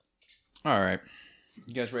All right.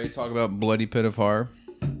 You guys ready to talk about Bloody Pit of Horror?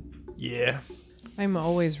 Yeah. I'm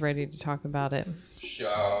always ready to talk about it.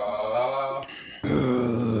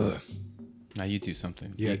 Now you do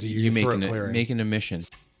something. Yeah, you making a mission.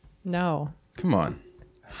 No. Come on.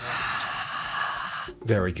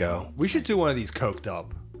 There we go. We should do one of these coked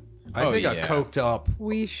up. I think yeah. I coked up.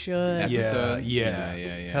 We should. Episode? Yeah.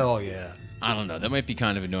 Hell yeah. I don't know. That might be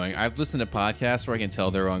kind of annoying. I've listened to podcasts where I can tell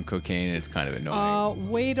they're on cocaine, and it's kind of annoying.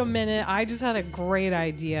 Wait a minute. I just had a great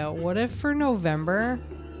idea. What if for November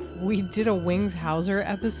we did a Wings Hauser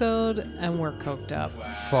episode and we're coked up?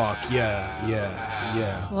 Fuck,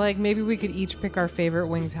 yeah. Like maybe we could each pick our favorite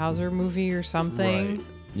Wings Hauser movie or something. Right.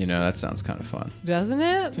 You know, that sounds kind of fun. Doesn't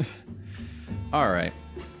it? All right.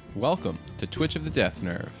 Welcome to Twitch of the Death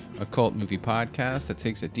Nerve, a cult movie podcast that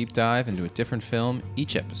takes a deep dive into a different film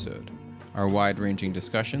each episode. Our wide-ranging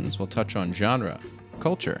discussions will touch on genre,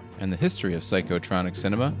 culture, and the history of psychotronic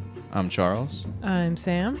cinema. I'm Charles. I'm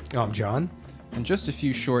Sam. I'm John. And just a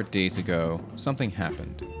few short days ago, something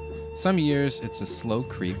happened. Some years, it's a slow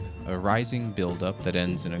creep, a rising buildup that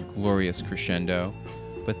ends in a glorious crescendo.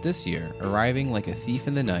 But this year, arriving like a thief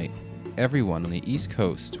in the night, everyone on the East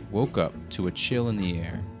Coast woke up to a chill in the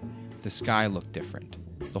air. The sky looked different.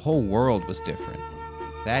 The whole world was different.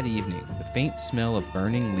 That evening, the faint smell of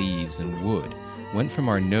burning leaves and wood went from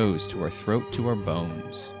our nose to our throat to our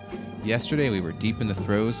bones. Yesterday, we were deep in the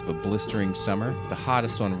throes of a blistering summer, the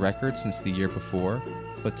hottest on record since the year before.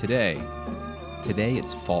 But today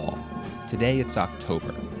it's fall. Today it's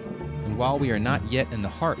October. And while we are not yet in the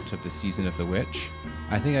heart of the season of the witch,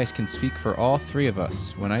 I think I can speak for all three of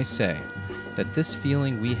us when I say that this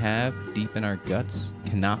feeling we have deep in our guts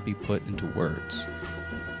cannot be put into words.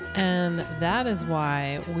 And that is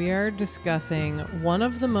why we are discussing one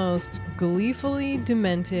of the most gleefully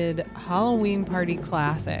demented Halloween party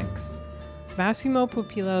classics, Massimo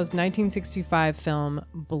Pupilo's 1965 film,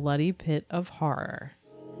 Bloody Pit of Horror.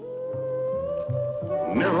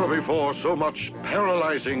 Never before so much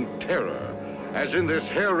paralyzing terror as in this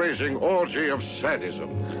hair-raising orgy of sadism,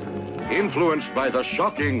 influenced by the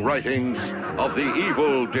shocking writings of the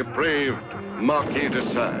evil, depraved Marquis de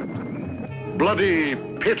Sade. Bloody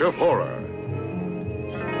Pit of Horror.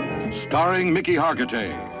 Starring Mickey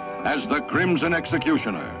Hargitay as the Crimson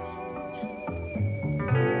Executioner.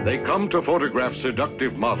 They come to photograph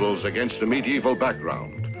seductive models against a medieval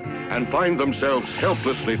background and find themselves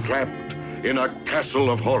helplessly trapped in a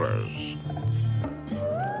castle of horrors.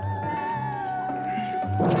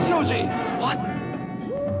 Susie! What?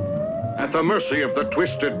 At the mercy of the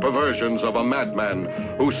twisted perversions of a madman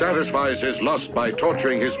who satisfies his lust by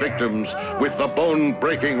torturing his victims with the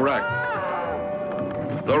bone-breaking rack,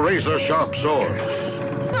 the razor-sharp swords,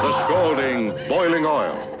 the scalding, boiling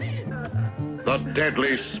oil, the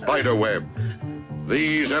deadly spider web.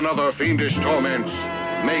 These and other fiendish torments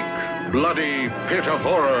make Bloody Pit of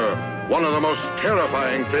Horror one of the most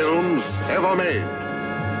terrifying films ever made.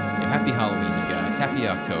 Yeah, happy Halloween, you guys. Happy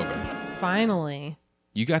October. Finally.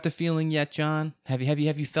 You got the feeling yet, John? Have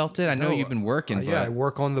you felt it? I know you've been working, but Yeah, I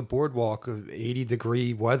work on the boardwalk of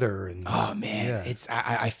 80-degree weather. And oh man, yeah. it's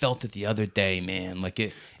I felt it the other day, man. Like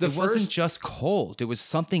it wasn't just cold; it was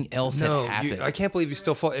something else had happened. I can't believe you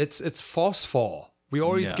still fall. It's false fall. We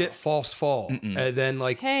always get false fall, and then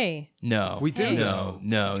like Hey. No, we do. Hey.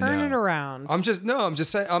 No. Turn it around. I'm just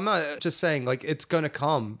saying. I'm not just saying like it's gonna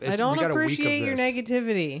come. I don't we got appreciate a week of your this,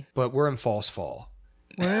 negativity. but we're in false fall.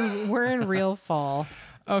 We're in real fall.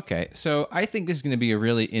 Okay, so I think this is going to be a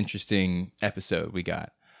really interesting episode we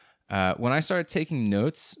got. When I started taking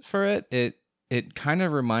notes for it, it kind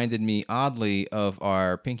of reminded me oddly of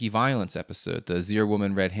our Pinky Violence episode, the Zero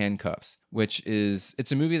Woman Red Handcuffs,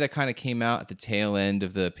 it's a movie that kind of came out at the tail end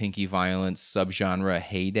of the Pinky Violence subgenre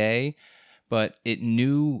heyday, but it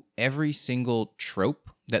knew every single trope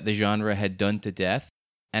that the genre had done to death,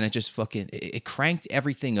 and it just it cranked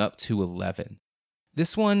everything up to 11.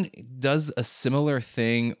 This one does a similar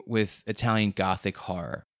thing with Italian Gothic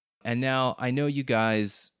horror. And now I know you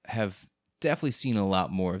guys have definitely seen a lot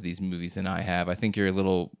more of these movies than I have. I think you're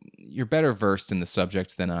better versed in the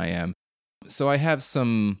subject than I am. So I have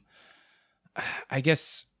some, I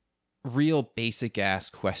guess, real basic ass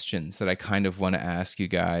questions that I kind of want to ask you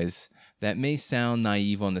guys that may sound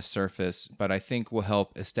naive on the surface, but I think will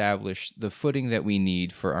help establish the footing that we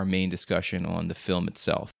need for our main discussion on the film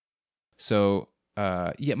itself. So,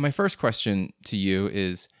 my first question to you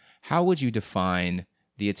is, how would you define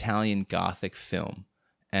the Italian Gothic film,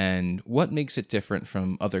 and what makes it different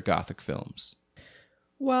from other Gothic films?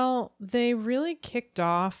 Well, they really kicked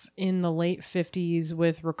off in the late 50s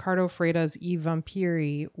with Riccardo Fredi's I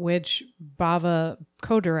Vampiri, which Bava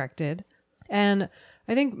co-directed. And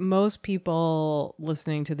I think most people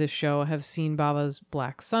listening to this show have seen Bava's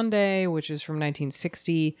Black Sunday, which is from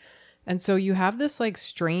 1960. And so you have this like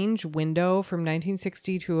strange window from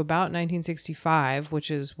 1960 to about 1965, which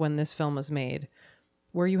is when this film was made,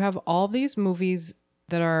 where you have all these movies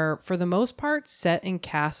that are, for the most part, set in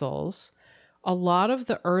castles. A lot of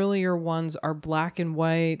the earlier ones are black and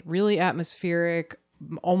white, really atmospheric.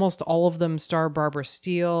 Almost all of them star Barbara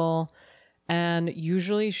Steele. And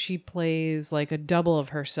usually she plays like a double of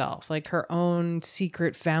herself, like her own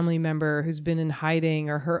secret family member who's been in hiding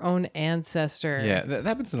or her own ancestor. Yeah, that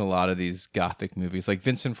happens in a lot of these Gothic movies. Like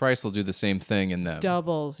Vincent Price will do the same thing in them.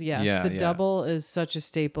 Doubles, yes. Yeah, the double is such a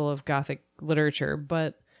staple of Gothic literature,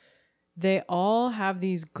 but they all have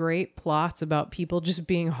these great plots about people just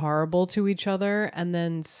being horrible to each other, and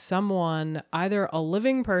then someone, either a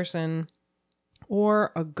living person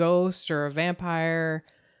or a ghost or a vampire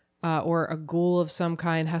or a ghoul of some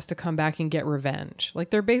kind, has to come back and get revenge.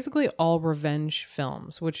 Like, they're basically all revenge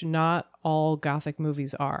films, which not all Gothic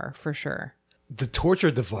movies are, for sure. The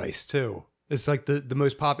torture device, too. It's like the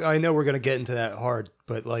most popular. I know we're going to get into that hard,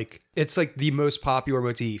 but like it's like the most popular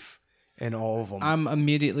motif in all of them. I'm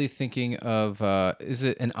immediately thinking of, is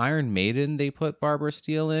it an Iron Maiden they put Barbara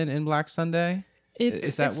Steele in Black Sunday?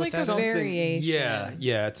 It's like a variation.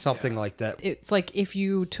 Yeah, it's something like that. It's like if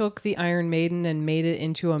you took the Iron Maiden and made it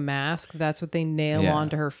into a mask, that's what they nail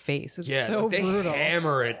onto her face. It's so they brutal.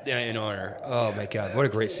 hammer it in on her. Oh my God, what a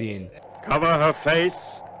great scene. Cover her face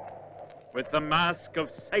with the mask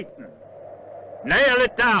of Satan. Nail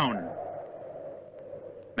it down.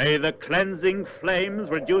 May the cleansing flames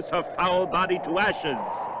reduce her foul body to ashes,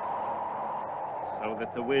 so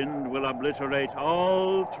that the wind will obliterate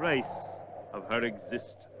all trace of her existence.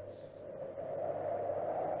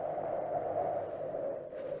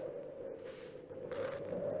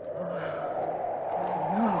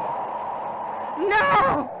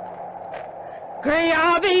 No!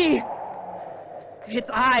 Greyavi! It's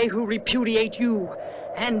I who repudiate you,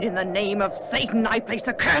 and in the name of Satan I place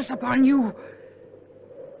a curse upon you.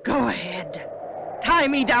 Go ahead. Tie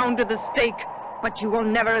me down to the stake, but you will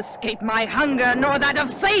never escape my hunger, nor that of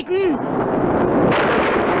Satan!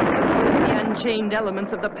 The unchained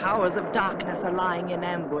elements of the powers of darkness are lying in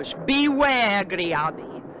ambush. Beware,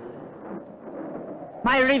 Greyavi.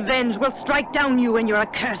 My revenge will strike down you and your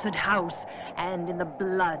accursed house, and in the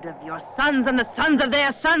blood of your sons and the sons of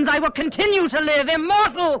their sons I will continue to live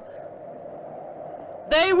immortal!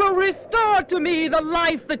 They will restore to me the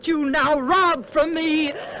life that you now rob from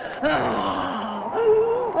me!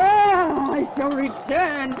 I shall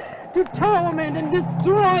return to torment and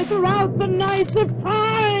destroy throughout the nights of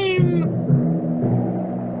time!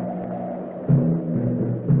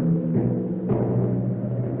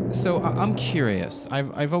 So I'm curious.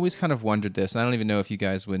 I've always kind of wondered this. I don't even know if you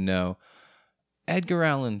guys would know. Edgar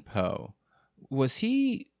Allan Poe, was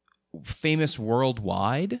he famous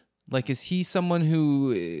worldwide? Like, is he someone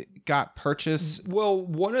who got purchased? Well,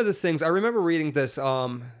 one of the things I remember reading this,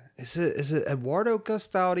 is it Eduardo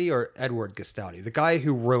Gastaldi or Edward Gastaldi, the guy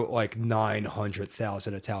who wrote like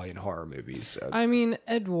 900,000 Italian horror movies? I mean,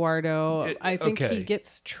 Eduardo, I think he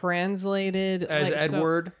gets translated as like,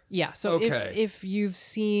 Edward. So if you've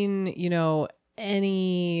seen,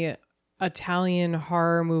 any Italian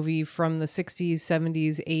horror movie from the 60s,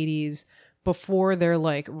 70s, 80s, before their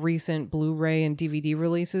like recent Blu-ray and DVD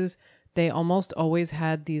releases, they almost always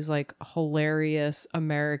had these like hilarious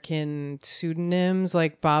American pseudonyms,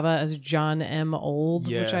 like Bava as John M.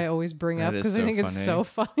 Old, which I always bring up because I think it's so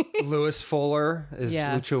funny. Louis Fuller is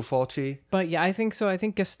Lucio Fulci. But yeah, I think so. I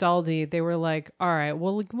think Gastaldi, they were like, all right,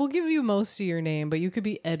 we'll give you most of your name, but you could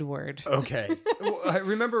be Edward. Okay. I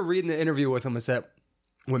remember reading the interview with him is that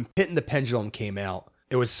when Pit and the Pendulum came out,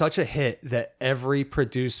 it was such a hit that every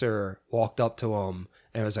producer walked up to him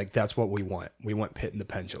and was like, that's what we want. We want Pit and the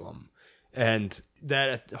Pendulum. And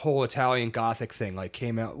that whole Italian Gothic thing like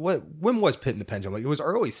came out. When was Pit and the Pendulum? Like, it was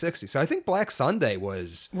early 60s. So I think Black Sunday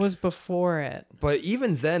was before it. But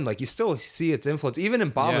even then, like, you still see its influence. Even in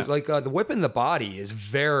Bava's, like the Whip in the Body is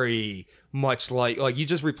very much like you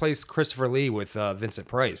just replaced Christopher Lee with Vincent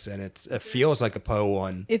Price, and it feels like a Poe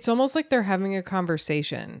one. It's almost like they're having a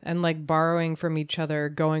conversation and like borrowing from each other,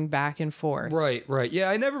 going back and forth. Right. Yeah,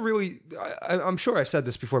 I never really. I'm sure I've said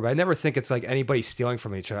this before, but I never think it's like anybody stealing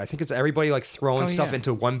from each other. I think it's everybody like throwing stuff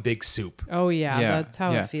into one big soup. Oh yeah, that's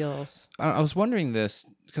how it feels. I was wondering this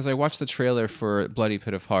because I watched the trailer for Bloody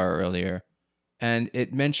Pit of Horror earlier, and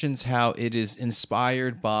it mentions how it is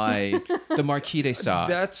inspired by the Marquis de Sade.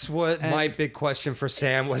 That's what my big question for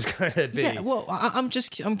Sam was going to be. Yeah, well, I'm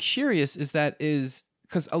curious. Is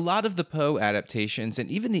because a lot of the Poe adaptations and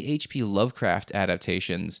even the H.P. Lovecraft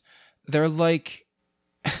adaptations, they're like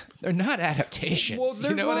they're not adaptations. Well,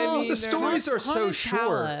 you know what I mean? The They're stories not- are so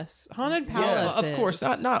short. Haunted Yeah, Palace. of course,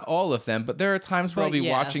 not all of them, but there are times where I'll But be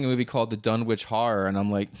watching a yes. movie called The Dunwich Horror, and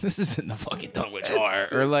I'm like, this isn't the fucking Dunwich Horror,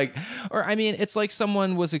 or I mean, it's like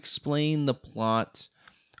someone was explaining the plot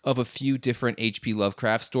of a few different H.P.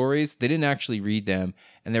 Lovecraft stories. They didn't actually read them,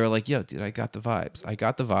 and they were like, yo, dude, I got the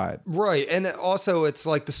vibes. Right, and also it's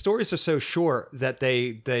like the stories are so short that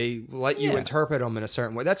they let you Yeah. interpret them in a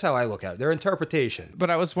certain way. That's how I look at it. They're interpretation. But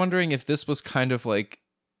I was wondering if this was kind of like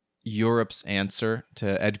Europe's answer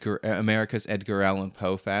to America's Edgar Allan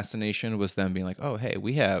Poe fascination, was them being like, oh, hey,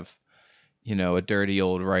 we have, a dirty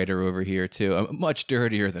old writer over here too, much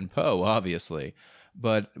dirtier than Poe, obviously.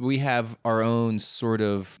 But we have our own sort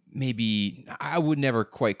of, maybe, I would never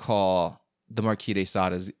quite call the Marquis de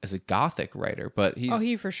Sade as a Gothic writer, but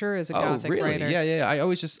he for sure is a Gothic really? writer. Yeah. I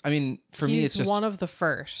always just, for me, it's He's just one of the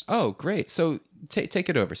first. Oh, great. So take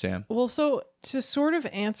it over, Sam. Well, so to sort of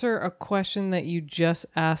answer a question that you just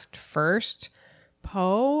asked first,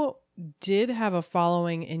 Poe did have a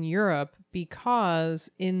following in Europe because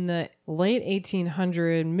in the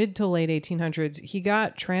mid to late 1800s, he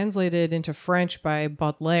got translated into French by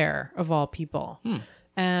Baudelaire, of all people,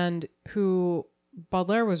 and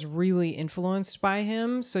Baudelaire was really influenced by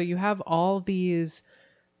him. So you have all these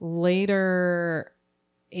later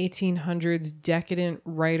 1800s decadent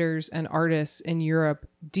writers and artists in Europe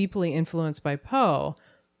deeply influenced by Poe,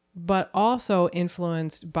 but also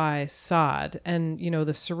influenced by Sade. And,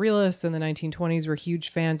 the surrealists in the 1920s were huge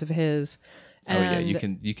fans of his. And,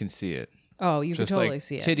 you can see it. Oh, you can Just totally like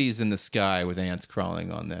see it. titties in the sky with ants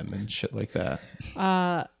crawling on them and shit like that.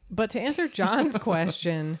 But to answer John's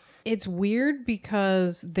question, it's weird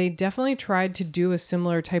because they definitely tried to do a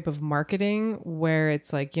similar type of marketing where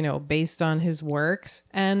it's like, based on his works.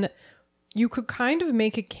 And you could kind of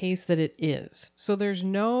make a case that it is. So there's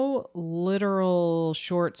no literal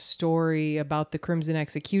short story about the Crimson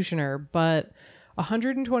Executioner, but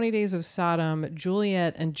 120 Days of Sodom,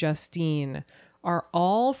 Juliet, and Justine are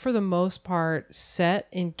all, for the most part, set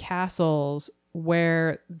in castles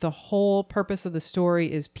where the whole purpose of the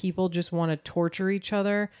story is people just want to torture each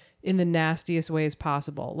other in the nastiest ways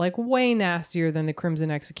possible. Like way nastier than the Crimson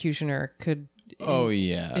Executioner could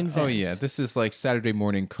invent. This is like Saturday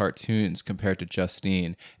morning cartoons compared to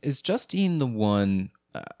Justine. Is Justine the one,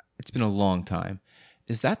 it's been a long time,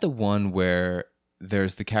 is that the one where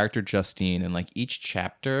there's the character Justine and like each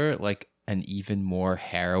chapter, like an even more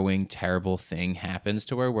harrowing, terrible thing happens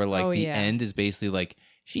to her, where like end is basically like,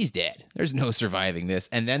 she's dead. There's no surviving this.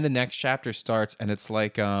 And then the next chapter starts and it's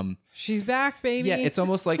like, she's back, baby. yeah, it's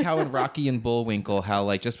almost like how in Rocky and Bullwinkle, how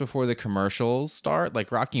like just before the commercials start,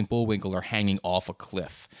 like Rocky and Bullwinkle are hanging off a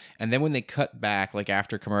cliff. And then when they cut back, like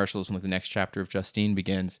after commercials, when like the next chapter of Justine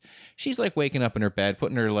begins, she's like waking up in her bed,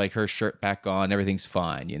 putting her shirt back on, everything's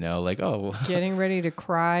fine, like, oh. Getting ready to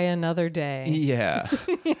cry another day. Yeah.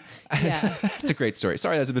 Yes. It's a great story.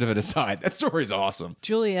 Sorry, that's a bit of an aside. That story's awesome.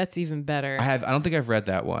 Juliet's even better. I don't think I've read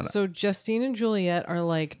that one. So Justine and Juliet are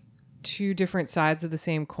like two different sides of the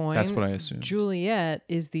same coin. That's what I assumed. Juliet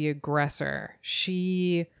is the aggressor.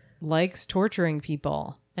 She likes torturing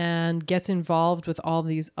people and gets involved with all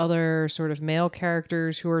these other sort of male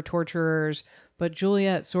characters who are torturers, but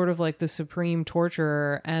Juliet's sort of like the supreme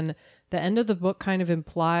torturer. And the end of the book kind of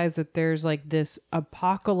implies that there's like this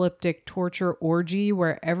apocalyptic torture orgy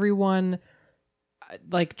where everyone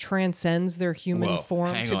like transcends their human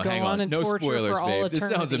form to go on and no torture spoilers, for all babe. eternity. This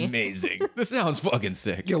sounds amazing. This sounds fucking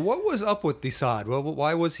sick. Yeah, what was up with Desaad? Well,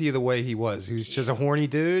 why was he the way he was? He was just a horny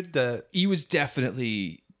dude that... He was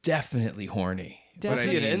definitely horny. Was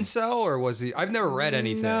he an incel or was he... I've never read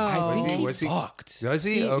anything. No. I think Was he he... fucked. Does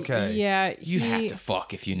he? Okay. Yeah. You have to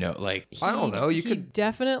fuck if you know, like... I don't know. You he could...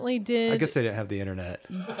 definitely did. I guess they didn't have the internet.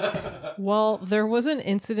 Well, there was an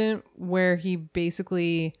incident where he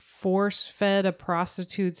basically force-fed a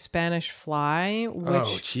prostitute Spanish fly,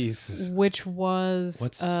 Oh, Jesus. which was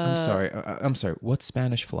I'm sorry. What's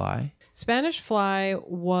Spanish fly? Spanish fly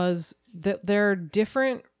was that there are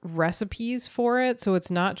different recipes for it, so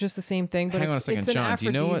it's not just the same thing, but Hang on a it's second, an John, do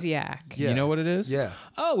you know what- aphrodisiac. Yeah. You know what it is? Yeah.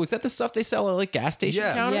 Oh, is that the stuff they sell at like gas station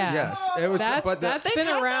Yes. counters? Yeah. Yes. It was, That's been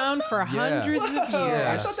around for hundreds of years.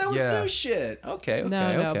 Yeah. I thought that was Yeah. new shit. Okay.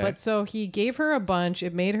 No, but so he gave her a bunch.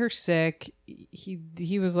 It made her sick.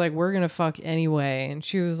 He was like, "We're gonna fuck anyway," and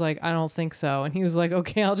she was like, "I don't think so." And he was like,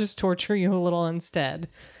 "Okay, I'll just torture you a little instead."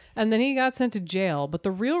 And then he got sent to jail. But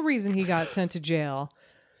the real reason he got sent to jail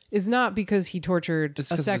is not because he tortured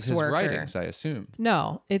It's a because sex of his worker. writings, I assume.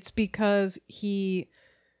 No, it's because he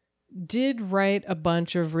did write a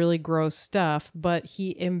bunch of really gross stuff, but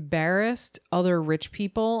he embarrassed other rich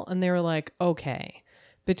people, and they were like, okay.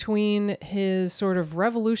 between his sort of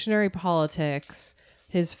revolutionary politics,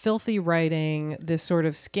 his filthy writing, this sort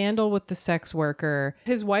of scandal with the sex worker,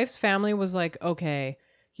 his wife's family was like, okay,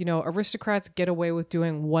 you know, aristocrats get away with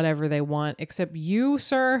doing whatever they want, except you,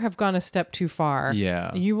 sir, have gone a step too far.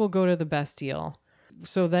 Yeah. You will go to the Bastille.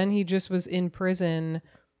 So then he just was in prison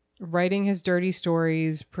writing his dirty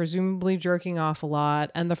stories, presumably jerking off a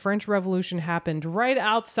lot. And the French Revolution happened right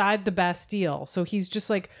outside the Bastille. So he's just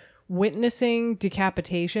like witnessing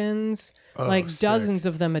decapitations, like sick. dozens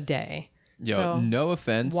of them a day. Yo, So, no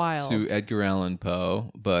offense wild. to Edgar Allan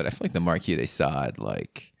Poe, but I feel like the Marquis de Sade,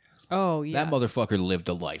 like, oh, yeah. that motherfucker lived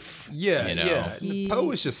a life. Yeah, you know? yeah. He- Poe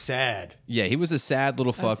was just sad. Yeah, he was a sad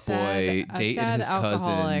little fuckboy dating his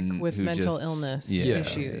alcoholic cousin with who mental just- illness Yeah,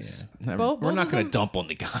 issues. yeah. Both- We're both not of going to them- dump on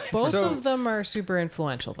the guy. Both So- of them are super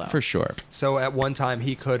influential, though. For sure. So at one time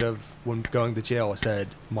he could have, when going to jail, said,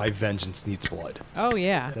 "My vengeance needs blood." Oh,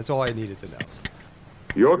 yeah. That's all I needed to know.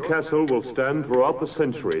 Your castle will stand throughout the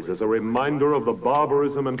centuries as a reminder of the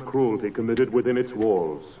barbarism and cruelty committed within its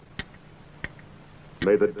walls.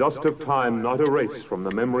 May the dust of time not erase from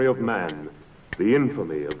the memory of man the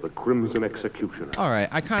infamy of the Crimson Executioner. All right,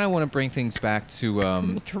 I kind of want to bring things back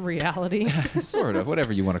to To reality. sort of,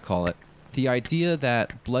 whatever you want to call it. The idea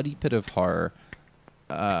that Bloody Pit of Horror,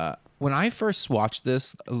 when I first watched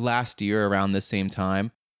this last year around the same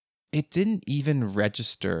time, it didn't even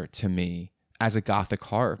register to me as a gothic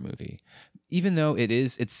horror movie. Even though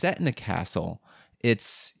it's set in a castle,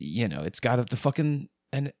 it's got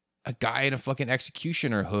a guy in a fucking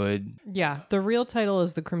executioner hood. Yeah, the real title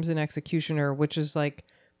is The Crimson Executioner, which is like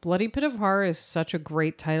Bloody Pit of Horror is such a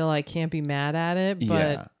great title. I can't be mad at it,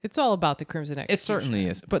 but Yeah. it's all about the Crimson Executioner. It certainly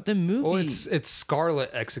is. But the movie, Well, it's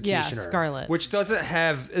Scarlet Executioner. Scarlet. Which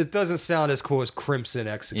doesn't sound as cool as Crimson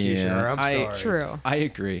Executioner. I'm sorry. True. I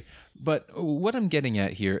agree. But what I'm getting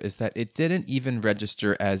at here is that it didn't even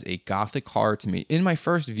register as a gothic horror to me in my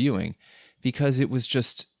first viewing because it was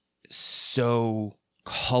just so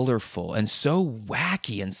colorful and so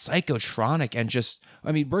wacky and psychotronic and just,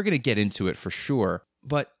 I mean, we're going to get into it for sure.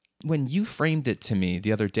 But when you framed it to me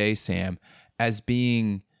the other day, Sam, as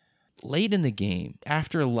being late in the game,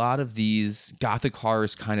 after a lot of these gothic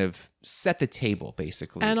horrors kind of set the table,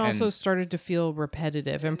 basically. And also started to feel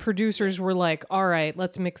repetitive. And producers were like, all right,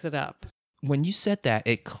 let's mix it up. When you said that,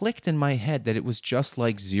 it clicked in my head that it was just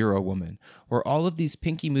like Zero Woman, where all of these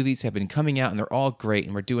Pinky movies have been coming out and they're all great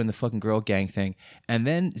and we're doing the fucking girl gang thing. And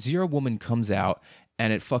then Zero Woman comes out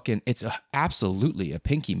and it's absolutely a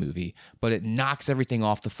Pinky movie, but it knocks everything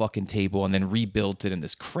off the fucking table and then rebuilds it in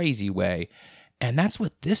this crazy way. And that's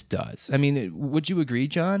what this does. I mean, would you agree,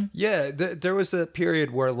 John? Yeah, there was a period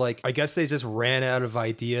where, like, I guess they just ran out of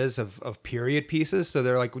ideas of period pieces. So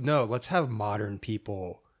they're like, no, let's have modern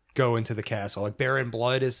people go into the castle. Like Baron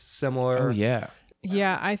Blood is similar. Oh, yeah.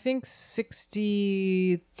 Yeah, I think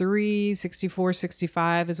 63, 64,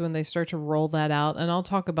 65 is when they start to roll that out. And I'll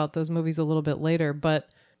talk about those movies a little bit later. But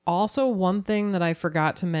also one thing that I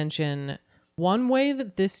forgot to mention, one way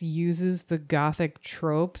that this uses the Gothic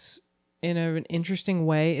tropes in an interesting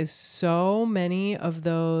way is so many of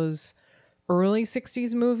those early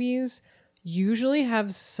 60s movies usually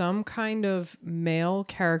have some kind of male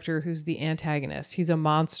character who's the antagonist. He's a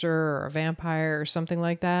monster or a vampire or something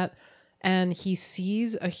like that. And he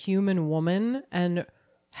sees a human woman and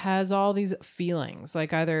has all these feelings.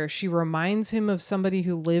 Like either she reminds him of somebody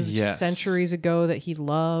who lived Yes. centuries ago that he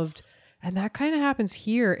loved. And that kind of happens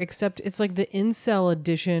here, except it's like the incel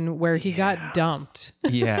edition where he got dumped.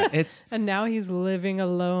 Yeah, it's And now he's living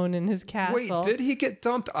alone in his castle. Wait, did he get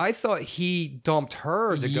dumped? I thought he dumped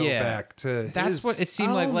her to go Yeah. back to That's his... what it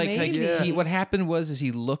seemed Oh, like. Like maybe. he, what happened was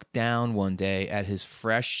he looked down one day at his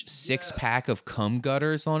fresh 6-pack of cum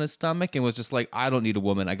gutters on his stomach and was just like, I don't need a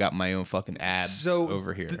woman. I got my own fucking abs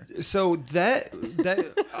over here. So that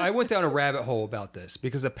I went down a rabbit hole about this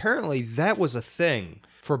because apparently that was a thing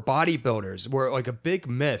for bodybuilders where like a big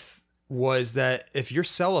myth was that if you're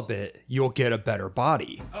celibate, you'll get a better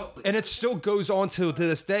body. And it still goes on to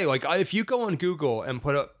this day. Like if you go on Google and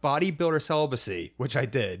put up bodybuilder celibacy, which I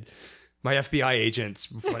did, my FBI agents.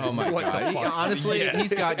 Oh my what god! The fuck? Honestly, Yeah.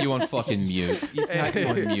 he's got you on fucking mute. He's got you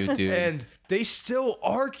on mute, dude. And they still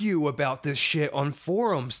argue about this shit on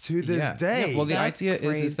forums to this day. Yeah, well, the That's idea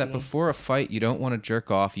is that crazy. before a fight, you don't want to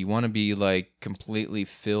jerk off. You want to be like completely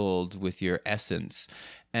filled with your essence.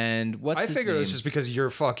 And what's I his figured it was name? just because you're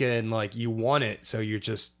fucking like you want it, so you're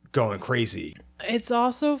just going crazy. It's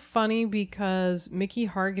also funny because Mickey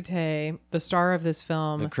Hargitay, the star of this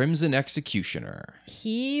film, The Crimson Executioner.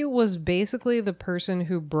 he was basically the person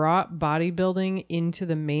who brought bodybuilding into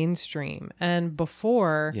the mainstream. And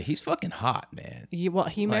before, Yeah, he's fucking hot, man.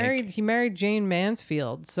 he married Jane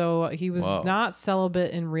Mansfield, so he was Whoa. not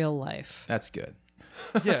celibate in real life. That's good.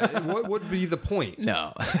 Yeah, what would be the point?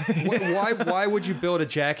 No. Why would you build a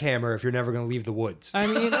jackhammer if you're never going to leave the woods? I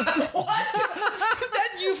mean,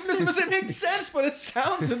 That euphemism doesn't make sense, but it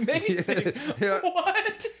sounds amazing. Yeah.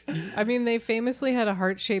 What? I mean, they famously had a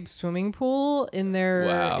heart-shaped swimming pool in their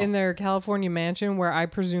Wow. in their California mansion, where I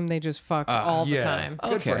presume they just fucked all the Yeah. time.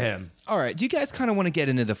 Good for him. All right. Do you guys kind of want to get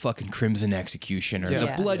into the fucking Crimson Executioner, the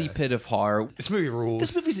Yes. bloody pit of horror? This movie rules.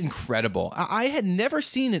 This movie's incredible. I had never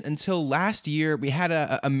seen it until last year. We had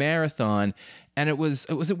a marathon, and it was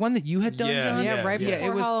it one that you had done, Yeah, John? Yeah, right before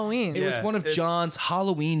it was Halloween. It was Yeah, one of it's- John's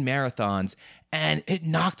Halloween marathons, and it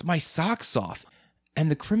knocked my socks off. And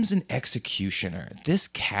the Crimson Executioner, this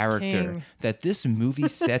character King. that this movie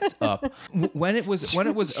sets up, when it was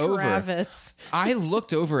over, Travis. I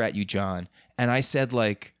looked over at you, John, and I said,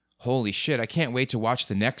 like, holy shit, I can't wait to watch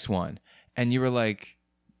the next one. And you were like,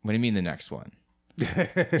 what do you mean the next one?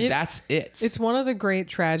 That's it. It's one of the great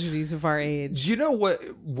tragedies of our age. You know what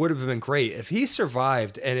would have been great if he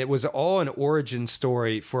survived and it was all an origin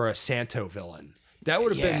story for a Santo villain. That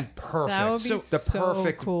would have Yeah. been perfect. That would be the so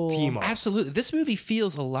perfect cool. team up. Absolutely. This movie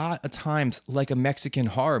feels a lot of times like a Mexican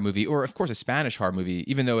horror movie, or of course a Spanish horror movie,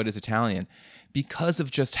 even though it is Italian, because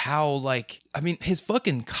of just how, like, I mean, his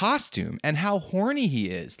fucking costume and how horny he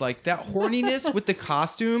is. Like, that horniness with the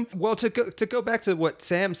costume. Well, to go back to what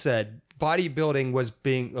Sam said, bodybuilding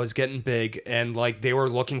was getting big, and like they were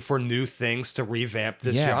looking for new things to revamp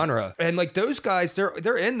this Yeah. genre. And like those guys, they're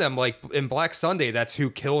in them. Like in Black Sunday, that's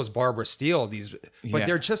who kills Barbara Steele. But Yeah.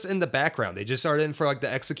 they're just in the background. They just started in for like the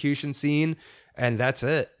execution scene, and that's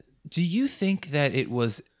it. Do you think that it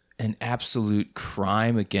was an absolute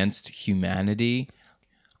crime against humanity?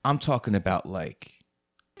 I'm talking about, like,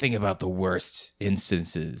 think about the worst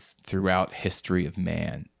instances throughout history of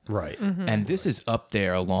man. Right. And this is up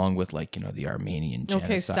there along with, like, you know, the Armenian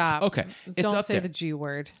genocide. Okay, stop. Okay. It's Don't up say there. the G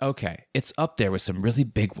word. Okay. It's up there with some really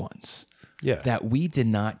big ones Yeah. that we did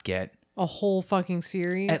not get A whole fucking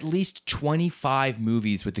series. at least 25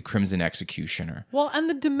 movies with the Crimson Executioner. Well, and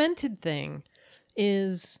the demented thing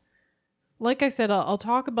is, like I said, I'll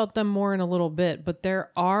talk about them more in a little bit, but there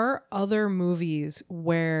are other movies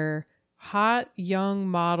where hot young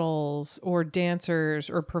models or dancers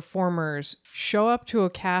or performers show up to a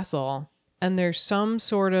castle and there's some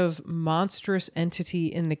sort of monstrous entity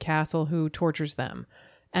in the castle who tortures them.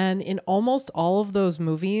 And in almost all of those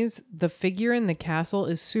movies, the figure in the castle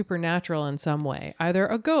is supernatural in some way, either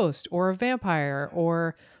a ghost or a vampire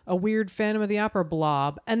or a weird Phantom of the Opera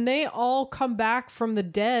blob. And they all come back from the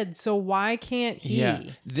dead. So why can't he? Yeah.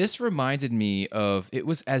 This reminded me of, it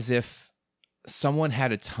was as if someone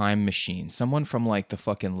had a time machine. Someone from, like, the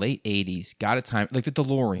fucking late 80s got a time, like the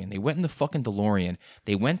DeLorean. They went in the fucking DeLorean.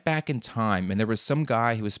 They went back in time, and there was some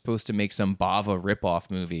guy who was supposed to make some Bava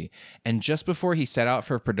ripoff movie. And just before he set out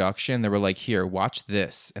for production, they were like, here, watch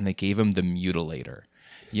this. And they gave him The Mutilator.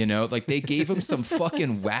 You know, like, they gave him some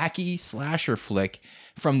fucking wacky slasher flick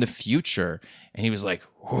from the future. And he was like,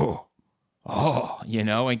 whoa, oh, you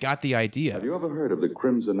know, and got the idea. Have you ever heard of the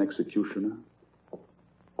Crimson Executioner?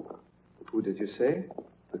 Who did you say?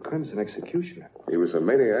 The Crimson Executioner. He was a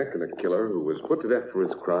maniac and a killer who was put to death for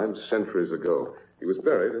his crimes centuries ago. He was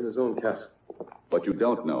buried in his own castle. What you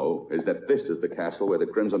don't know is that this is the castle where the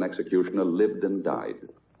Crimson Executioner lived and died.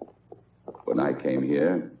 When I came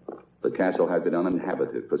here, the castle had been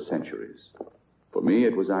uninhabited for centuries. For me,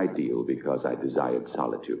 it was ideal because I desired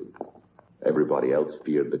solitude. Everybody else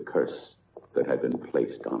feared the curse that had been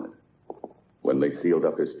placed on it. When they sealed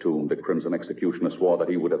up his tomb, the Crimson Executioner swore that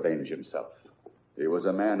he would avenge himself. He was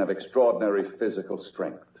a man of extraordinary physical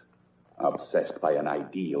strength, obsessed by an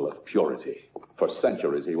ideal of purity. For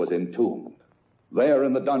centuries, he was entombed, there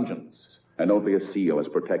in the dungeons, and only a seal has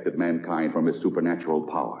protected mankind from his supernatural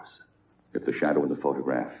powers. If the shadow in the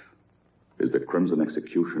photograph is the Crimson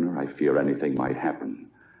Executioner, I fear anything might happen.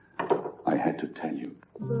 I had to tell you.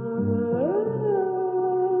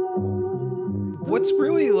 What's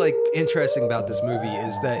really like interesting about this movie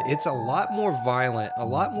is that it's a lot more violent, a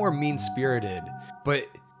lot more mean-spirited, but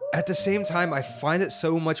at the same time, I find it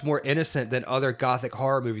so much more innocent than other gothic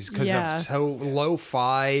horror movies because Yes. of so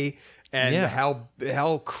lo-fi and Yeah.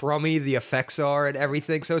 how crummy the effects are and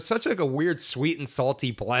everything. So it's such like a weird sweet and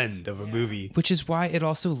salty blend of a movie. Which is why it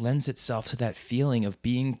also lends itself to that feeling of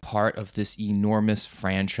being part of this enormous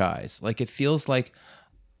franchise. Like, it feels like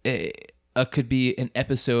could be an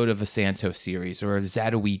episode of a Santo series or a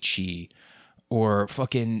Zatoichi or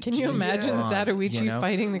fucking. Can you imagine Zatoichi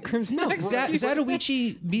fighting the Crimson No, Executioner?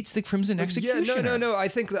 Zatoichi beats the Crimson Executioner. Yeah, no. I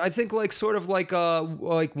think like sort of like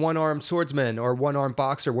one-armed swordsman or one-armed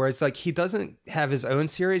boxer, where it's like he doesn't have his own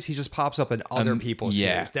series. He just pops up in other people's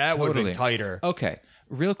series. That would be tighter. Okay,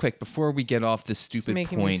 real quick before we get off this stupid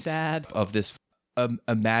making me point sad. of this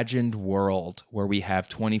imagined world where we have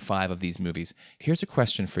 25 of these movies, here's a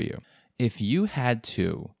question for you. If you had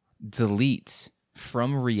to delete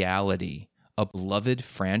from reality a beloved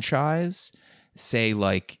franchise, say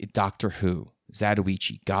like Doctor Who,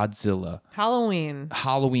 Zatoichi, Godzilla,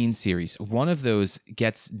 Halloween series, one of those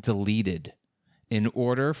gets deleted in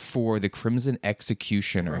order for the Crimson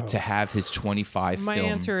Executioner to have his 25 My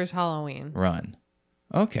film answer is Halloween. run.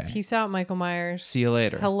 Okay. Peace out, Michael Myers. See you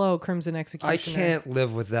later. Hello, Crimson Executioner. I can't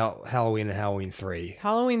live without Halloween and Halloween 3.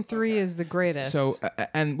 Halloween 3 is the greatest. So,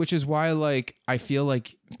 and which is why, like, I feel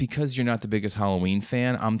like because you're not the biggest Halloween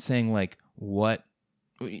fan, I'm saying, like, what?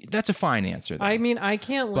 That's a fine answer. Though. I mean, I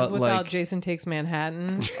can't live But, without like- Jason Takes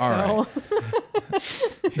Manhattan. All so.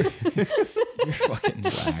 You're fucking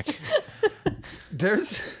black.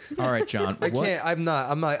 There's All right, John. I what- can't. I'm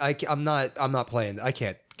not playing. I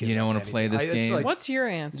can't. get You don't wanna anything. play this it's game? like- What's your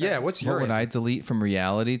answer? yeah. What's your? What would I answer? delete from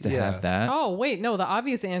reality to Yeah. have that? Oh, wait, no, the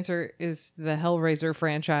obvious answer is the Hellraiser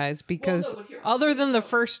franchise because other than the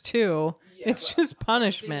first two, it's just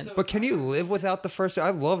punishment. But can you live without the first? I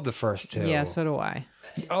love the first two. Yeah, so do I.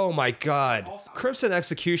 Oh my god. Crimson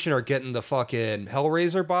Executioner getting the fucking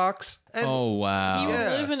Hellraiser box. And Oh, wow. He would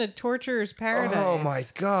Yeah. live in a torturer's paradise. oh my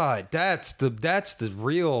god. That's the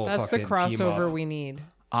real. That's the fucking team crossover up. we need.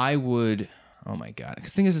 I would. Oh my god.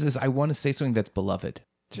 Because the thing is I want to say something that's beloved.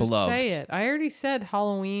 Just Beloved. say it. I already said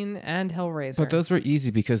Halloween and Hellraiser. But those were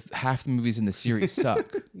easy because half the movies in the series suck.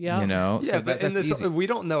 Yeah. You know? Yeah, but in that's this, easy. we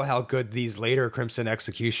don't know how good these later Crimson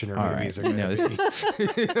Executioner All movies right. are going No, to this be.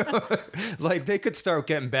 is, Like they could start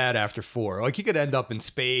getting bad after 4. Like you could end up in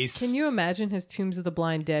space. Can you imagine his Tombs of the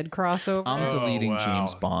Blind Dead crossover? I'm deleting wow.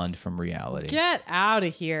 James Bond from reality. Get out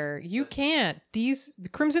of here. You can't. The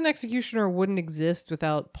Crimson Executioner wouldn't exist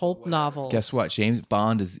without pulp novels. Guess what? James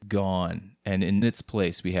Bond is gone. And in its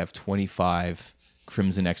place, we have 25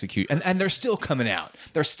 Crimson Execution. And they're still coming out.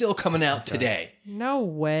 They're still coming out today. No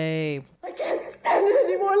way. I can't stand it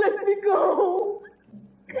anymore. Let me go.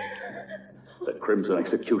 The Crimson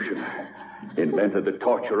Executioner invented the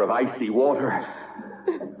torture of icy water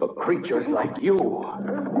for creatures like you.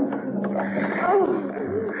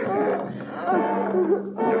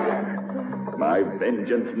 My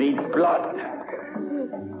vengeance needs blood.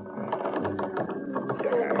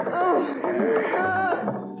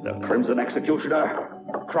 The Crimson Executioner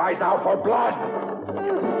cries out for blood.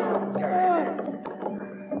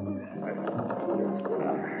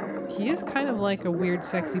 He is kind of like a weird,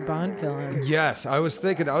 sexy Bond villain. Yes, I was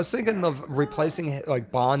thinking of replacing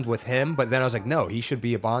like Bond with him, but then I was like, no, he should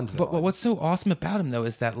be a Bond villain. But what's so awesome about him, though,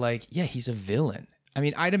 is that, like, yeah, he's a villain. I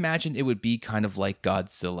mean, I'd imagine it would be kind of like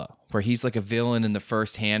Godzilla, where he's like a villain in the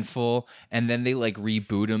first handful, and then they like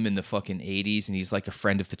reboot him in the fucking 80s, and he's like a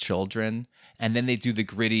friend of the children. And then they do the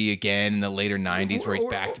gritty again in the later 90s, where he's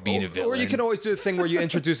back to being a villain. Or you can always do the thing where you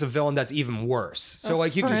introduce a villain that's even worse. So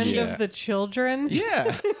like you Friend can of the children.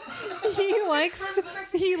 Yeah.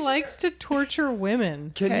 He likes to torture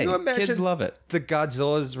women. Can Hey, you imagine kids love it. the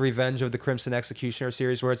Godzilla's Revenge of the Crimson Executioner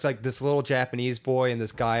series where it's like this little Japanese boy and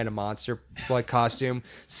this guy in a monster like costume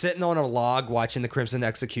sitting on a log watching the Crimson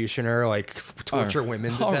Executioner like torture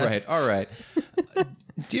women to death. All right.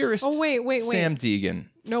 Dearest Oh, wait. Sam Deegan.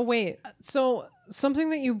 No, wait. So something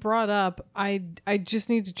that you brought up, I just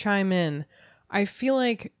need to chime in. I feel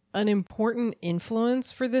like an important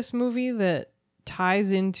influence for this movie that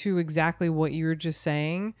ties into exactly what you were just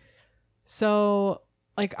saying. So,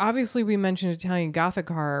 like, obviously we mentioned Italian Gothic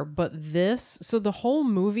horror, but so the whole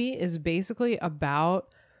movie is basically about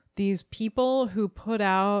these people who put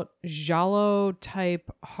out giallo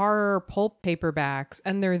type horror pulp paperbacks,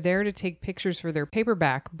 and they're there to take pictures for their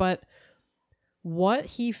paperback. But what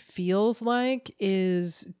he feels like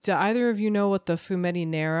is, do either of you know what the Fumetti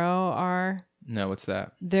Nero are? No, what's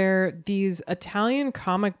that? They're these Italian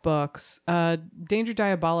comic books. Danger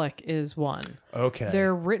Diabolic is one. Okay.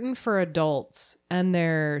 They're written for adults and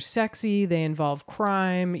they're sexy. They involve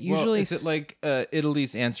crime. Usually, Well, is it like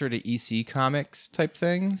Italy's answer to EC Comics type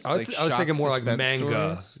things? I was thinking more like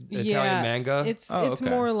manga. Italian manga. It's okay.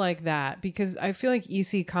 more like that because I feel like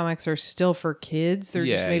EC Comics are still for kids. They're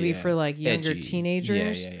just Yeah, maybe yeah. for like younger Edgy.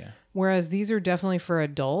 teenagers. Yeah. Whereas these are definitely for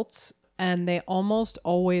adults, and they almost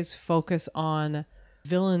always focus on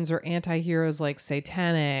villains or anti-heroes like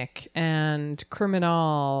Satanic and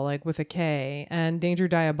Criminal, like with a K, and Danger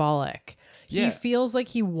Diabolic. He feels like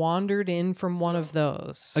he wandered in from one of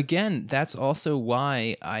those. Again, that's also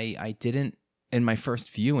why I didn't, in my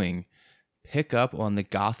first viewing, pick up on the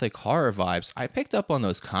gothic horror vibes. I picked up on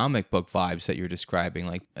those comic book vibes that you're describing.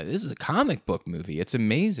 Like, this is a comic book movie. It's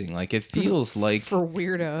amazing. Like, it feels like... For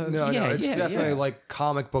weirdos. No, it's definitely like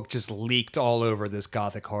comic book just leaked all over this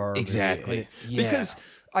gothic horror Exactly. movie. Because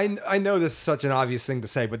I know this is such an obvious thing to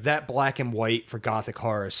say, but that black and white for gothic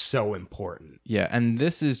horror is so important. Yeah, and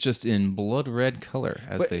this is just in blood red color,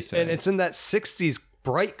 as they say. And it's in that 60s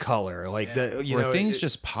bright color, like the where things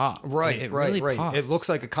just pop. Right, really right. pops. It looks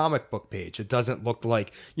like a comic book page. It doesn't look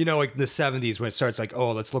like, like in the 70s when it starts like,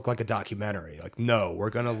 oh, let's look like a documentary. Like, no, we're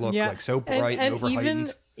gonna look like so bright and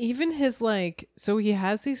overheightened. Even his so he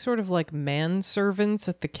has these sort of like manservants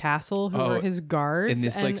at the castle who are his guards in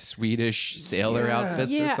this like Swedish sailor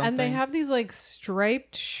outfits or something. And they have these like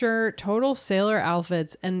striped shirt, total sailor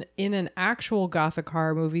outfits, and in an actual gothic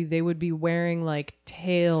horror movie they would be wearing like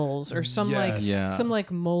tails or some like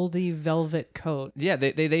moldy velvet coat. Yeah,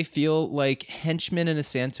 they feel like henchmen in a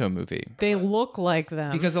Santo movie. They look like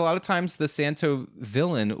them. Because a lot of times the Santo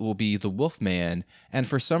villain will be the Wolfman, and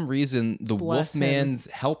for some reason the Wolfman's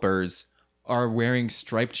helpers are wearing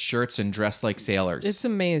striped shirts and dressed like sailors. It's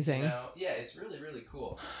amazing. Yeah, it's really, really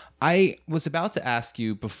cool. I was about to ask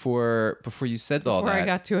you before you said all that. Before I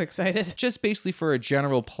got too excited. Just basically for a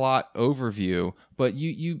general plot overview, but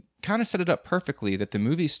you kind of set it up perfectly that the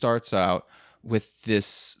movie starts out with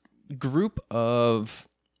this group of,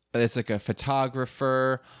 it's like a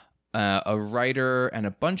photographer, a writer, and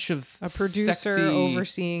a bunch of a producer sexy,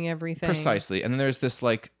 overseeing everything. Precisely. And then there's this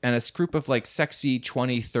and it's a group of like sexy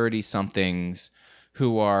 20, 30 somethings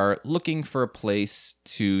who are looking for a place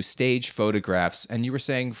to stage photographs. And you were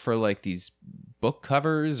saying for like these book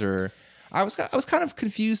covers, or I was kind of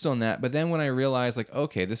confused on that. But then when I realized like,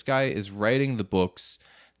 okay, this guy is writing the books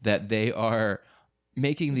that they are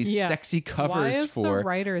making these sexy covers Why is for. The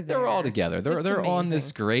writer there? They're all together. They're amazing. on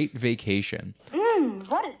this great vacation.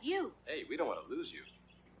 What is you? Hey, we don't want to lose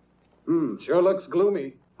you. Sure looks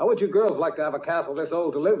gloomy. How would you girls like to have a castle this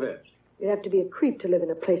old to live in? You'd have to be a creep to live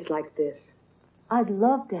in a place like this. I'd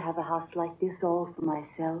love to have a house like this all for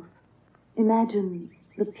myself. Imagine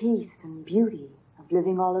the peace and beauty of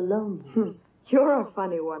living all alone. You're a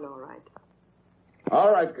funny one, all right.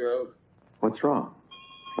 All right, girls. What's wrong?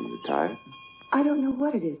 Are you tired? I don't know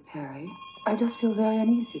what it is, Perry. I just feel very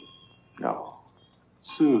uneasy. No.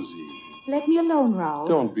 Susie. Let me alone, Raoul.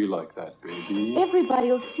 Don't be like that, baby.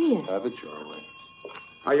 Everybody will see us. Have it your way.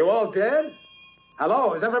 Are you all dead?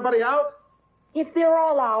 Hello, is everybody out? If they're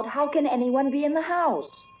all out, how can anyone be in the house?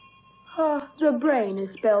 The brain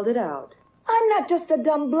has spelled it out. I'm not just a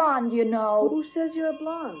dumb blonde, you know. Who says you're a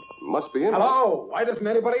blonde? Must be in. Hello, why doesn't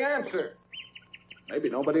anybody answer? Maybe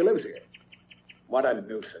nobody lives here. What a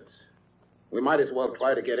nuisance. We might as well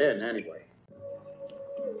try to get in anyway.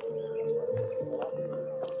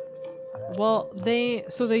 Well, they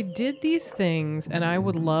did these things, and I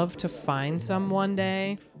would love to find some one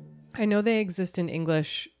day. I know they exist in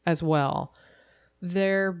English as well.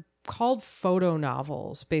 They're called photo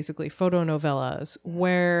novels, basically photonovellas,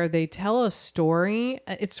 where they tell a story.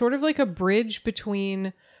 It's sort of like a bridge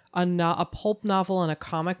between a pulp novel and a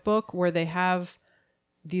comic book, where they have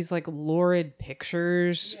these like lurid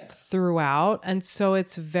pictures throughout. And so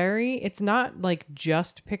it's not like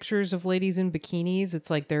just pictures of ladies in bikinis.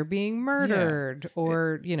 It's like they're being murdered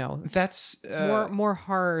or, that's more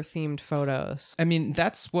horror themed photos. I mean,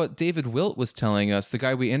 that's what David Wilt was telling us, the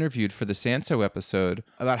guy we interviewed for the Santo episode,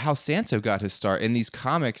 about how Santo got his start in these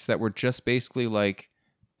comics that were just basically like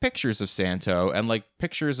pictures of Santo and like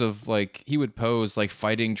pictures of like he would pose like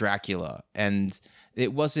fighting Dracula, and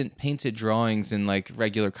it wasn't painted drawings and like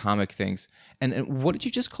regular comic things. And what did you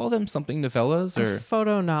just call them? Something novellas or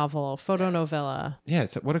photonovella? Yeah,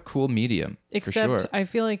 what a cool medium. Except for sure. I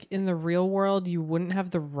feel like in the real world you wouldn't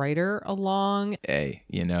have the writer along. Hey,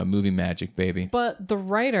 movie magic, baby. But the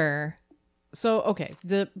writer. So, okay,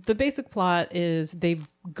 the basic plot is they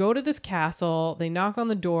go to this castle, they knock on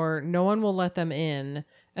the door, no one will let them in,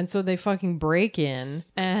 and so they fucking break in,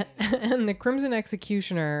 and the Crimson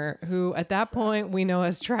Executioner, who at that point we know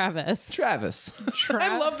as Travis. I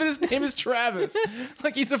love that his name is Travis.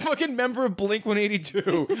 Like he's a fucking member of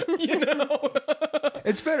Blink-182,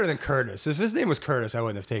 It's better than Curtis. If his name was Curtis, I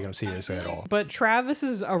wouldn't have taken him seriously at all. But Travis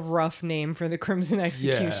is a rough name for the Crimson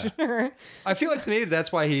Executioner. I feel like maybe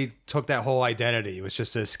that's why he took that whole identity. It was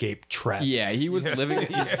just to escape Travis. Yeah, he was living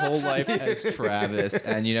his whole life as Travis,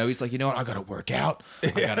 and he's like, you know what? I gotta work out.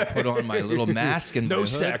 I gotta put on my little mask and no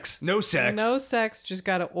sex. No sex. Just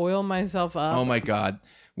gotta oil myself up. Oh my god.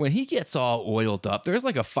 When he gets all oiled up, there's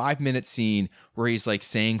like a 5-minute scene where he's like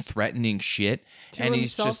saying threatening shit to and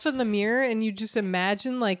himself he's just in the mirror, and you just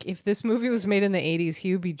imagine like if this movie was made in the 80s,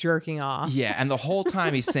 he would be jerking off. Yeah, and the whole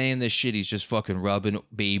time he's saying this shit, he's just fucking rubbing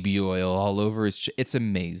baby oil all over his it's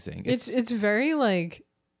amazing. It's very like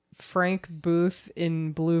Frank Booth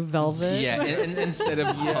in Blue Velvet. Yeah, and instead of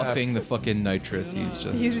huffing the fucking nitrous,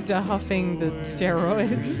 he's huffing the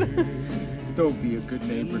steroids. Don't be a good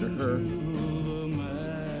neighbor to her.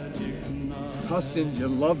 I'll send you a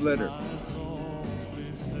love letter.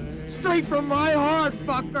 Straight from my heart,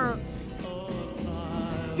 fucker!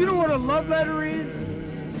 You know what a love letter is?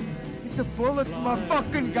 It's a bullet from a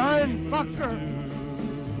fucking gun, fucker!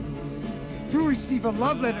 You receive a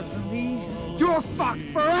love letter from me, you're fucked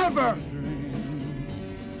forever!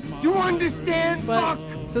 You understand, fuck?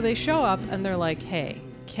 So they show up and they're like, hey,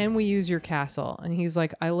 can we use your castle? And he's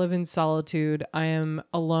like, I live in solitude. I am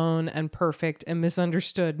alone and perfect and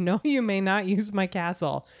misunderstood. No, you may not use my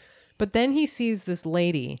castle. But then he sees this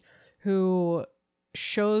lady who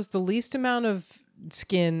shows the least amount of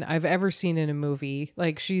skin I've ever seen in a movie.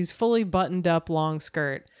 Like, she's fully buttoned up, long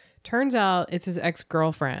skirt. Turns out it's his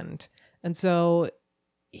ex-girlfriend. And so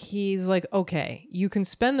he's like, okay, you can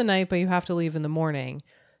spend the night, but you have to leave in the morning.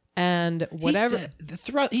 And whatever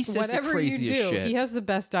he says whatever the craziest you do, shit. he has the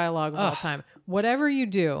best dialogue of all time. Whatever you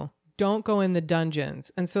do, don't go in the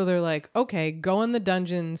dungeons. And so they're like, okay, go in the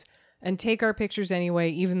dungeons and take our pictures anyway,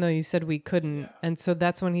 even though you said we couldn't. And so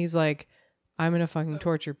that's when he's like, I'm gonna fucking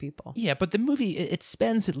torture people. Yeah, but the movie, it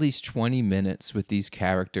spends at least 20 minutes with these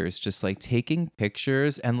characters just like taking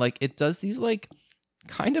pictures, and like it does these like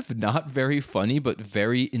kind of not very funny but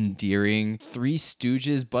very endearing Three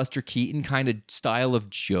Stooges, Buster Keaton kind of style of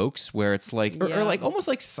jokes where it's like or like almost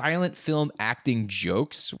like silent film acting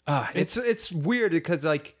jokes. It's weird because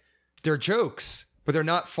like they're jokes, but they're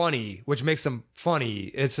not funny, which makes them funny.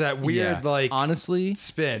 It's that weird like honestly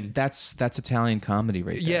spin. That's Italian comedy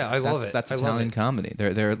right there. Yeah, I love it. That's Italian comedy.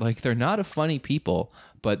 They're not a funny people,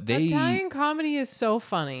 but they Italian comedy is so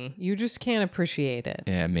funny. You just can't appreciate it.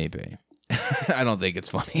 Yeah, maybe. I don't think it's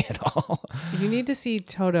funny at all. You need to see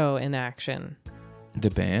Toto in action. The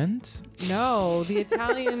band? No, the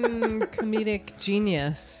Italian comedic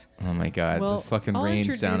genius. Oh my god, the fucking I'll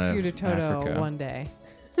rains down introduce you to Toto Africa. one day.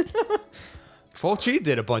 Fulci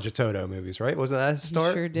did a bunch of Toto movies, right? Wasn't that his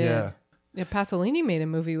start? He sure did. Yeah, Pasolini made a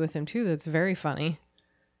movie with him too that's very funny.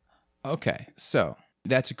 Okay, so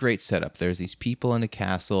that's a great setup. There's these people in a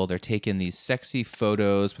castle. They're taking these sexy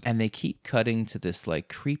photos, and they keep cutting to this like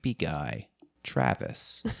creepy guy,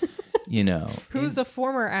 Travis. Who's a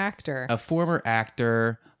former actor. A former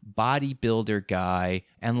actor, bodybuilder guy,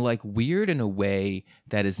 and like weird in a way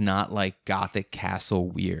that is not like Gothic Castle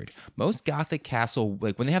weird. Most Gothic Castle,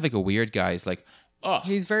 like when they have like a weird guy, is like, oh,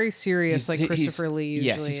 he's very serious, like Christopher Lee.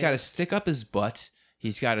 Yes, he's got to stick up his butt.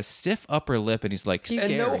 He's got a stiff upper lip, and he's like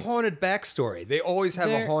scary. And no haunted backstory. They always have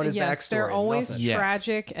a haunted backstory. They're always Nothing.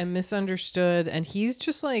 tragic and misunderstood, and he's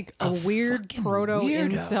just like a weird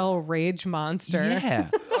proto-incel rage monster. Yeah.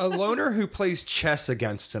 A loner who plays chess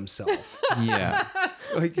against himself. Yeah.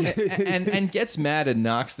 and gets mad and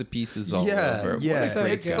knocks the pieces all over. Yeah,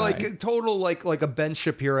 it's like a total like a Ben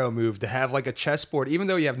Shapiro move to have like a chessboard, even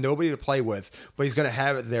though you have nobody to play with, but he's gonna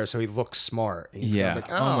have it there so he looks smart. He's yeah.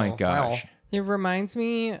 Like, oh my gosh. Wow. It reminds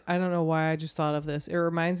me, I don't know why I just thought of this. It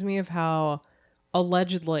reminds me of how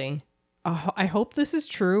allegedly, I hope this is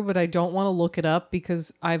true, but I don't want to look it up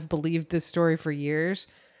because I've believed this story for years.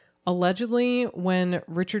 Allegedly, when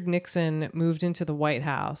Richard Nixon moved into the White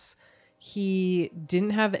House, he didn't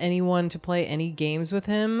have anyone to play any games with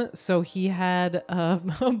him. So he had a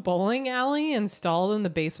bowling alley installed in the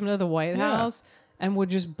basement of the White House. And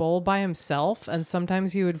would just bowl by himself, and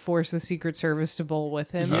sometimes he would force the Secret Service to bowl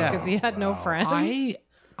with him because he had no friends.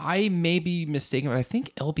 I may be mistaken, but I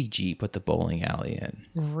think LBG put the bowling alley in.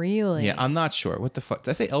 Really? Yeah, I'm not sure. What the fuck?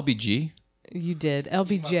 Did I say LBG? You did.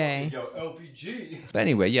 LBJ. LBG. But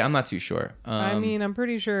anyway, yeah, I'm not too sure. I mean, I'm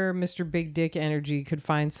pretty sure Mr. Big Dick Energy could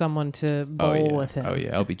find someone to bowl with him. Oh,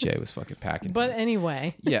 yeah. LBJ was fucking packing. But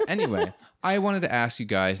anyway. Yeah, anyway. I wanted to ask you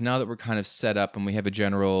guys, now that we're kind of set up and we have a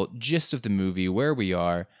general gist of the movie, where we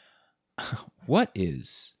are, what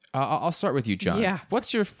is... I'll start with you, John. Yeah.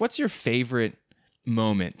 What's your favorite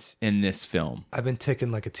moment in this film. I've been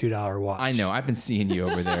ticking like a $2 watch. I know. I've been seeing you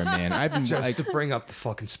over there, man. I've been just to bring up the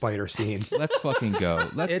fucking spider scene. Let's fucking go.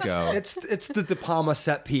 Let's go. It's the De Palma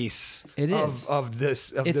set piece. It is of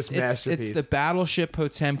this masterpiece. It's the Battleship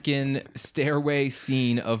Potemkin stairway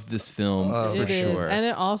scene of this film for It sure. is. And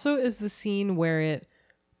it also is the scene where it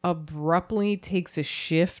abruptly takes a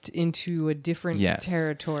shift into a different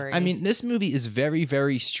territory. I mean, this movie is very,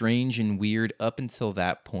 very strange and weird up until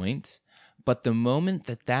that point. But the moment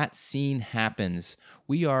that scene happens,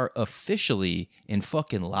 we are officially in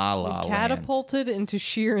fucking La La Land. Catapulted into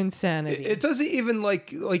sheer insanity. It doesn't even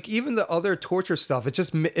like even the other torture stuff.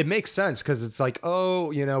 It makes sense because it's like, oh,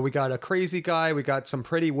 we got a crazy guy, we got some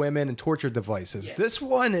pretty women and torture devices. Yeah. This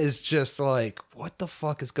one is just like, what the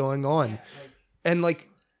fuck is going on? And like,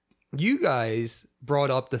 you guys brought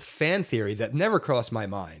up the fan theory that never crossed my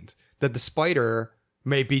mind that the spider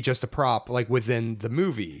may be just a prop, like within the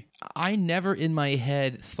movie. I never in my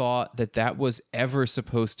head thought that was ever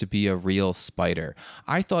supposed to be a real spider.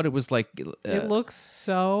 I thought it was like... it looks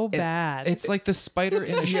so bad. It's like the spider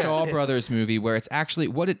in a Shaw Brothers movie where it's actually...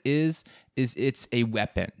 What it is it's a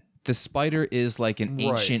weapon. The spider is like an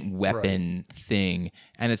ancient weapon thing,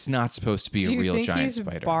 and it's not supposed to be a real giant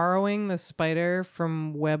spider. He's borrowing the spider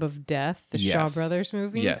from Web of Death, the Shaw Brothers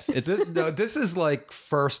movie? Yes. This is like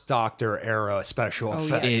First Doctor era special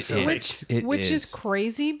effects. Which is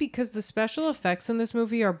crazy because the special effects in this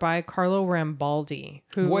movie are by Carlo Rambaldi.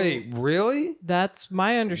 Wait, really? That's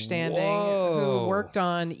my understanding. Whoa. Who worked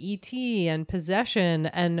on E.T. and Possession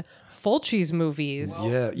and Fulci's movies.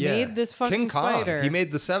 Made this fucking King Kong. spider. He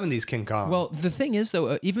made the 70s King Kong. Well, the thing is,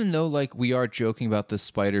 though, even though like we are joking about the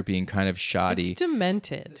spider being kind of shoddy, it's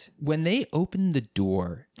demented. When they open the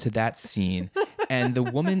door to that scene and the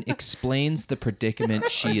woman explains the predicament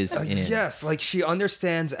she is in. Yes, like she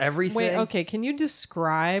understands everything. Wait, okay, can you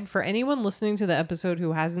describe, for anyone listening to the episode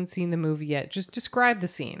who hasn't seen the movie yet, just describe the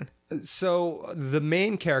scene. So the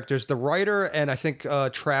main characters, the writer and I think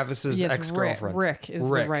Travis's ex-girlfriend. Rick is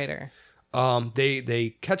the writer.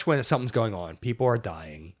 They catch wind that something's going on. People are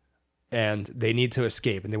dying and they need to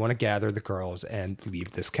escape and they want to gather the girls and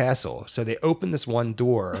leave this castle. So they open this one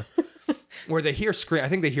door where they hear I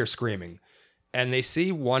think they hear screaming, and they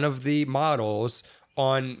see one of the models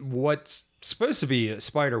on what's supposed to be a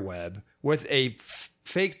spider web with a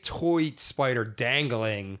fake toy spider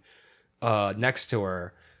dangling next to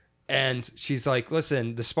her. And she's like,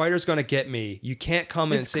 listen, the spider's going to get me. You can't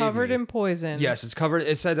come in and save me. It's covered in poison. Yes, it's covered.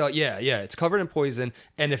 It said, it's covered in poison.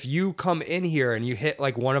 And if you come in here and you hit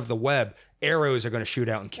like one of the web, arrows are going to shoot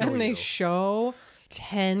out and kill you. And they show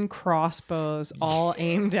 10 crossbows all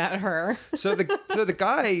aimed at her. So the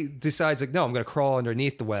guy decides like, no, I'm going to crawl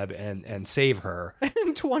underneath the web and save her.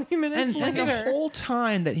 And 20 minutes later. And the whole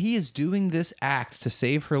time that he is doing this act to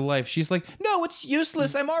save her life, she's like, no, it's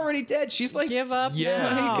useless. I'm already dead. She's like, give up.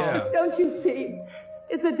 Yeah. Don't you see?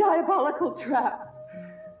 It's a diabolical trap.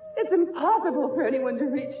 It's impossible for anyone to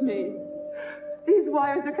reach me. These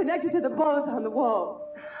wires are connected to the bows on the wall.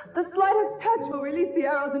 The slightest touch will release the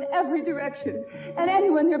arrows in every direction, and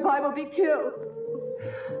anyone nearby will be killed.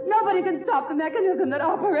 Nobody can stop the mechanism that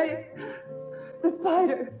operates. The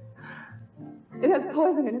spider. It has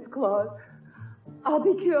poison in its claws. I'll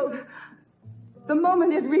be killed the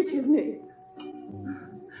moment it reaches me.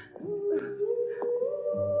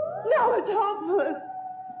 Now it's hopeless.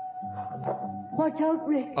 Watch out,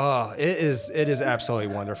 Rick. It is absolutely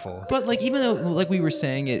wonderful. But like, even though like we were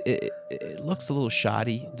saying, it looks a little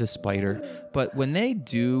shoddy, the spider, but when they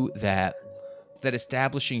do that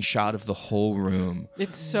establishing shot of the whole room,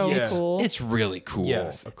 it's so cool. It's really cool.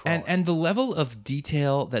 Yes, of course. And the level of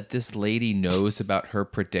detail that this lady knows about her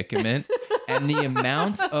predicament and the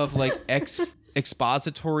amount of like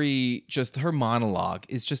expository, just her monologue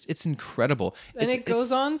is just, it's incredible. And it goes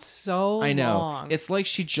on so I know. long. It's like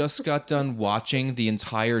she just got done watching the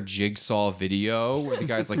entire Jigsaw video where the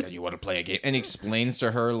guy's like, you want to play a game? And he explains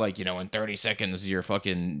to her like, in 30 seconds, your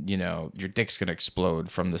fucking, your dick's going to explode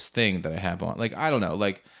from this thing that I have on. Like, I don't know.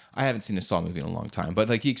 Like, I haven't seen a Saw movie in a long time, but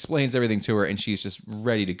like he explains everything to her and she's just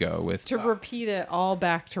ready to go with. To repeat it all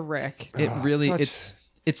back to Rick. It really,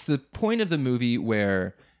 it's the point of the movie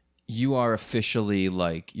where you are officially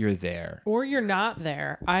like, you're there. Or you're not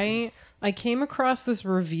there. I came across this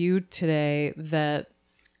review today that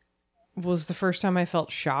was the first time I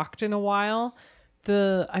felt shocked in a while.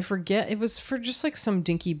 I forget, it was for just like some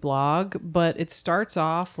dinky blog, but it starts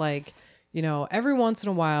off like, every once in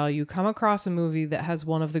a while you come across a movie that has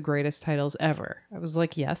one of the greatest titles ever. I was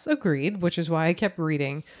like, yes, agreed, which is why I kept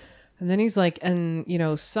reading. And then he's like, and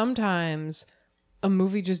sometimes a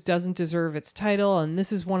movie just doesn't deserve its title, and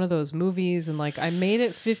this is one of those movies, and like I made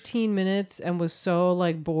it 15 minutes and was so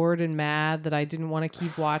like bored and mad that I didn't want to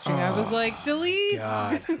keep watching. I was like, delete,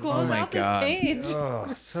 close out this page.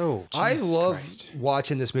 I love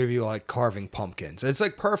watching this movie like carving pumpkins. It's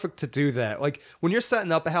like perfect to do that. Like when you're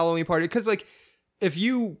setting up a Halloween party, because like if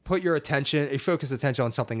you put your attention, you focus attention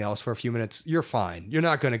on something else for a few minutes, you're fine. You're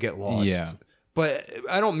not going to get lost. Yeah. But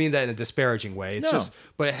I don't mean that in a disparaging way. It's No. just,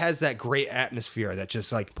 but it has that great atmosphere that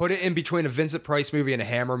just like put it in between a Vincent Price movie and a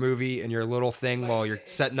Hammer movie and your little thing while you're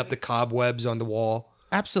setting up the cobwebs on the wall.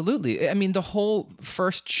 Absolutely. I mean, the whole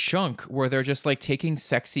first chunk where they're just like taking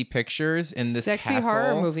sexy pictures in this Sexy castle.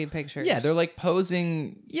 horror movie pictures. Yeah, they're like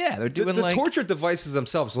posing. Yeah, they're doing The like torture devices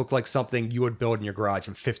themselves look like something you would build in your garage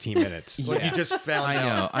in 15 minutes. Like you just found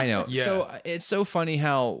out. I know. Yeah. So it's so funny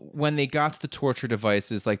how when they got to the torture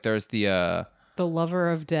devices, like there's the Lover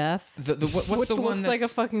of Death. What's which the one looks like a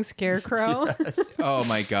that's- fucking scarecrow. oh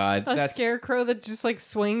my god, A that's scarecrow that just like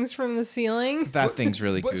swings from the ceiling. that thing's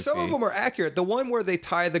really But goofy. some of them are accurate. The one where they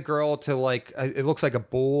tie the girl to like it looks like a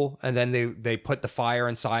bull, and then they put the fire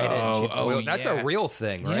inside it. And she boils. That's a real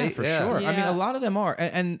thing, right? Yeah, for sure. I mean, Yeah. a lot of them are,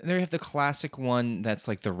 and they have the classic one that's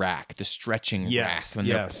like the rack, the stretching Yes, rack when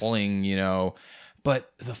yes. they're pulling, you know.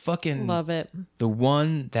 But the fucking Love it. the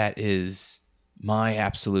one that is my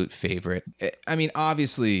absolute favorite. I mean,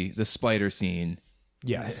 obviously the spider scene.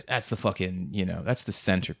 Yes. That's the fucking, you know, that's the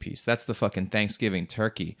centerpiece. That's the fucking Thanksgiving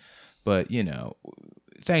turkey. But, you know,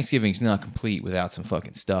 Thanksgiving's not complete without some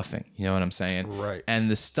fucking stuffing. You know what I'm saying? Right. And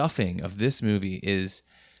the stuffing of this movie is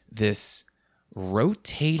this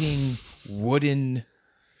rotating wooden.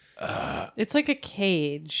 It's like a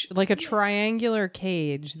cage, like a triangular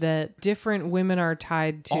cage that different women are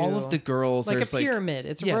tied to. All of the girls, like a there's pyramid.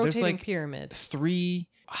 It's a there's rotating like pyramid. 3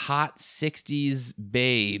 hot 60s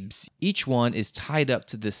babes. Each one is tied up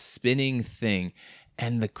to this spinning thing.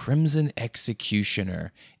 And the Crimson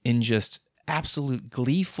Executioner, in just absolute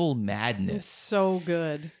gleeful madness, So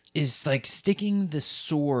good. is like sticking the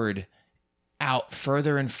sword out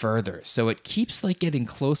further and further. So it keeps like getting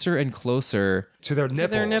closer and closer to their nipples. To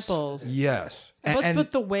their nipples. Yes.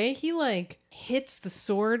 But the way he like hits the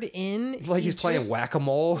sword in, Like he's playing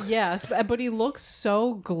whack-a-mole. Yes, but he looks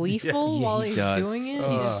so gleeful while he he's does. doing it.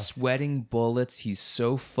 He's sweating bullets. He's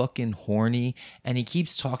so fucking horny. And he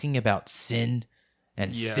keeps talking about sin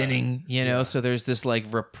and sinning, you know? So there's this like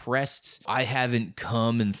repressed, I haven't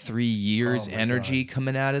come in 3 years energy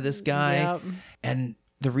coming out of this guy. Yep. And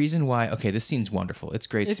the reason why, okay, this scene's wonderful. It's a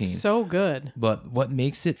great It's scene. so good. But what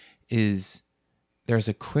makes it is there's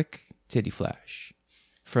a quick titty flash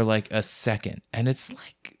for like a second. And it's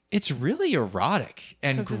like, it's really erotic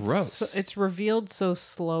and 'Cause gross. It's revealed so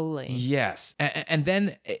slowly. Yes. And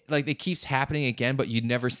then like it keeps happening again, but you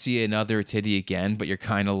never see another titty again, but you're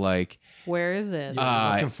kind of like, Where is it?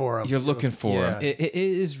 looking for him. You're looking for him. Yeah. It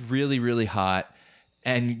is really, really hot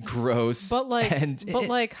and gross. But like, and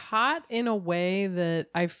like hot in a way that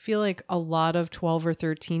I feel like a lot of 12 or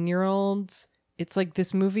 13-year-olds, it's like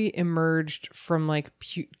this movie emerged from like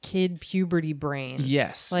kid puberty brain.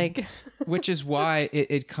 yes. Like, which is why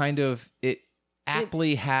it kind of, it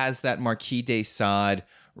aptly has that Marquis de Sade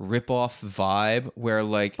rip-off vibe where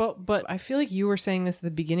like, but I feel like you were saying this at the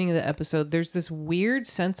beginning of the episode. There's this weird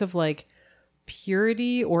sense of like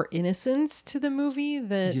purity or innocence to the movie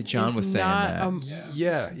that Yeah, John is was saying not,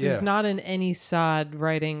 that. is not in any Sade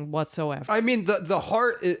writing whatsoever. I mean, the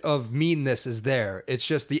heart of meanness is there. It's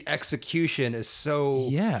just the execution is so.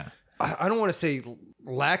 Yeah. I don't want to say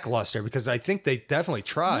lackluster because I think they definitely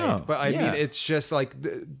tried. No, but I yeah. mean, it's just like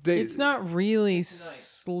they. It's not really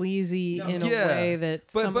sleazy in a way that.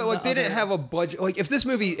 But some but of like the they didn't other- have a budget. Like if this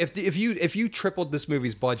movie, if you tripled this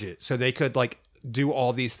movie's budget, so they could like do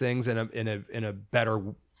all these things in a better.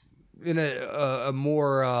 In a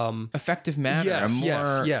more effective manner. Yes, a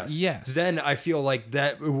more, yes. Then I feel like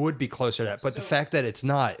that would be closer to that. But the fact that it's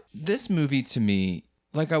not. This movie to me,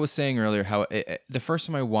 like I was saying earlier, how the first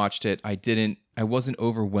time I watched it, I wasn't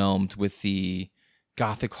overwhelmed with the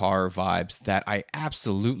gothic horror vibes that I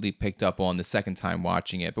absolutely picked up on the second time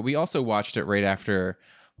watching it. But we also watched it right after,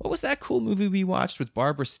 what was that cool movie we watched with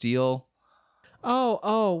Barbara Steele?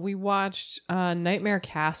 Oh, we watched Nightmare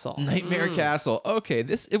Castle. Nightmare Castle. Okay,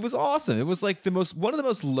 it was awesome. It was like one of the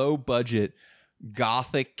most low budget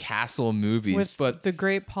gothic castle movies. With but the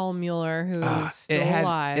great Paul Mueller, who is still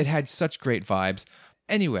alive. It had such great vibes.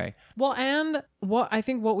 Anyway, Well, and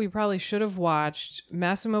what we probably should have watched,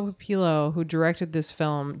 Massimo Pupillo, who directed this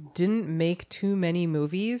film, didn't make too many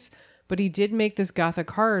movies, but he did make this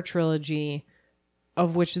gothic horror trilogy,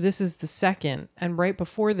 of which this is the second. And right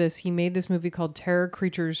before this, he made this movie called Terror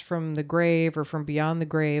Creatures from the Grave or From Beyond the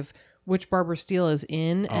Grave, which Barbara Steele is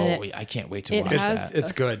in. And I can't wait to watch that.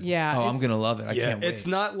 It's good. Yeah. I'm going to love it. I can't wait. It's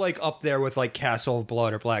not like up there with like Castle of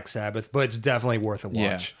Blood or Black Sabbath, but it's definitely worth a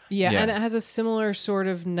watch. Yeah, and it has a similar sort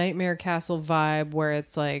of Nightmare Castle vibe where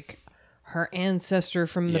it's like her ancestor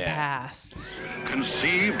from the past.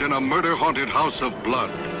 Conceived in a murder-haunted house of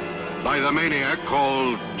blood by the maniac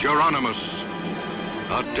called Geronimus,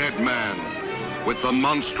 a dead man with the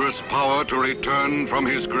monstrous power to return from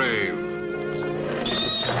his grave.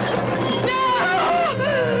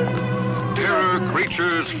 Terror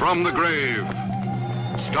Creatures from the Grave,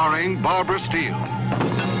 starring Barbara Steele.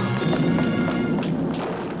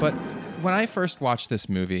 But when I first watched this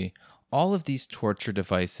movie, all of these torture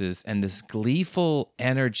devices and this gleeful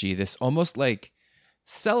energy, this almost like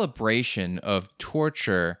celebration of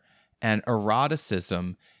torture and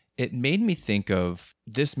eroticism, it made me think of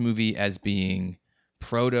this movie as being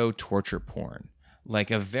proto-torture porn.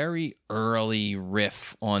 Like a very early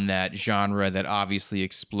riff on that genre that obviously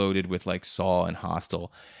exploded with like Saw and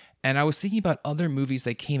Hostel. And I was thinking about other movies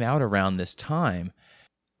that came out around this time.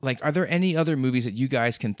 Like, are there any other movies that you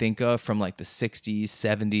guys can think of from like the 60s,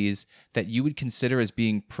 70s that you would consider as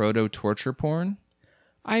being proto-torture porn?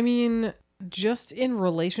 I mean, just in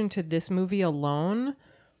relation to this movie alone,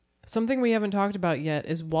 something we haven't talked about yet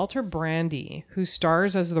is Walter Brandy, who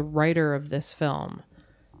stars as the writer of this film.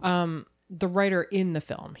 The writer in the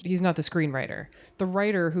film. He's not the screenwriter. The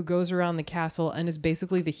writer who goes around the castle and is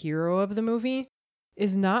basically the hero of the movie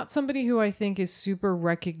is not somebody who I think is super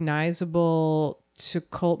recognizable to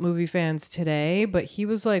cult movie fans today, but he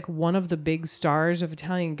was like one of the big stars of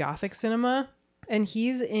Italian Gothic cinema. And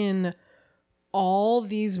he's in all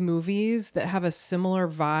these movies that have a similar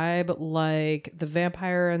vibe, like The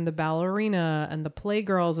Vampire and the Ballerina and The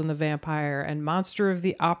Playgirls and the Vampire and Monster of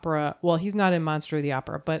the Opera. Well, he's not in Monster of the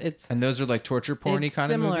Opera, but it's... And those are like torture porny kind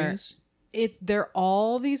similar. of movies? They're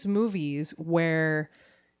all these movies where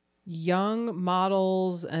young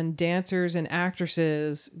models and dancers and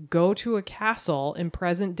actresses go to a castle in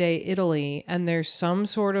present day Italy, and there's some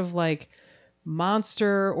sort of like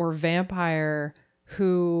monster or vampire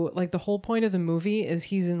who, like, the whole point of the movie is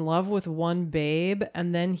he's in love with one babe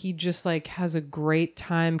and then he just like has a great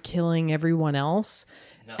time killing everyone else.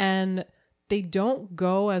 Nice. And they don't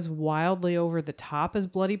go as wildly over the top as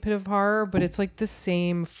Bloody Pit of Horror, but it's like the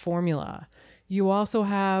same formula. You also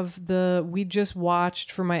have we just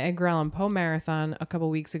watched for my Edgar Allan Poe marathon a couple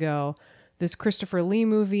weeks ago, this Christopher Lee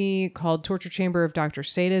movie called Torture Chamber of Dr.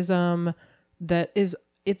 Sadism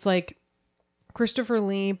it's like Christopher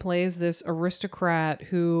Lee plays this aristocrat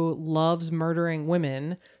who loves murdering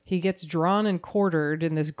women. He gets drawn and quartered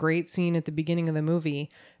in this great scene at the beginning of the movie.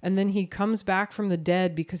 And then he comes back from the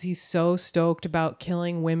dead because he's so stoked about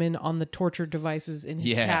killing women on the torture devices in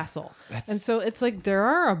his castle. And so it's like there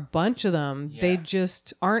are a bunch of them. Yeah. They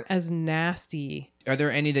just aren't as nasty. Are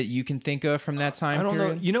there any that you can think of from that time period? I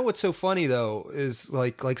don't know. You know what's so funny, though, is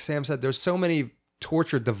like Sam said, there's so many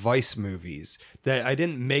torture device movies that I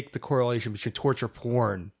didn't make the correlation between torture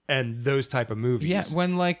porn and those type of movies. Yeah,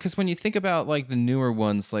 because when you think about like the newer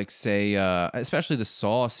ones, like say, especially the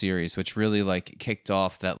Saw series, which really like kicked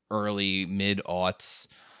off that early mid-aughts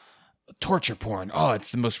torture porn. Oh,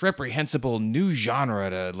 it's the most reprehensible new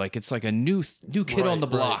genre it's like a new kid on the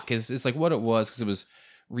block is like what it was, because it was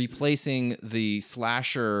replacing the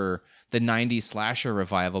 90s slasher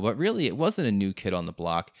revival, but really it wasn't a new kid on the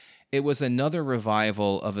block. It was another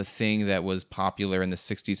revival of a thing that was popular in the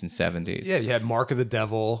 60s and 70s. Yeah, you had Mark of the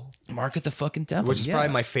Devil. Mark of the fucking Devil. Which is probably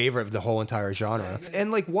my favorite of the whole entire genre.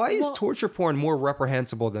 And like, why is torture porn more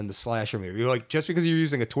reprehensible than the slasher movie? Like, just because you're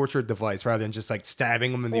using a torture device rather than just like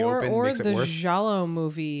stabbing them in the open makes it worse? Or the Giallo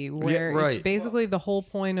movie, where it's basically the whole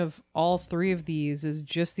point of all three of these is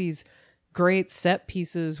just these great set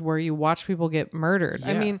pieces where you watch people get murdered.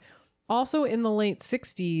 Yeah. I mean, also in the late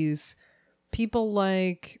 60s... people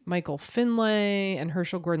like Michael Finlay and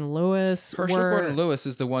Herschel Gordon Lewis. Gordon Lewis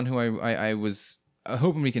is the one who I was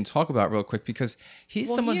hoping we can talk about real quick, because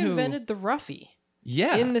he's someone who invented the roughie.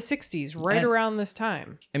 Yeah, in the 60s, around this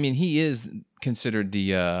time. I mean, he is considered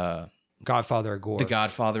the Godfather of gore. The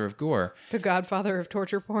Godfather of gore. The Godfather of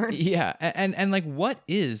torture porn. Yeah, and like, what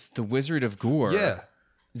is the Wizard of Gore? Yeah,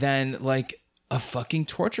 then like a fucking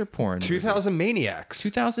torture porn. 2000 Maniacs.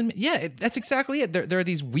 2000. Yeah, that's exactly it. There are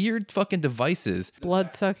these weird fucking devices.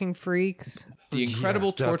 Blood-sucking freaks. The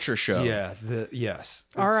Incredible Torture Show. Yeah, yes.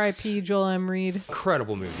 R.I.P. Joel M. Reed.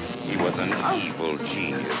 Incredible movie. He was an evil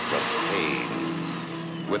genius of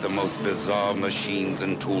pain, with the most bizarre machines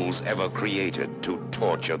and tools ever created to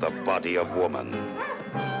torture the body of woman.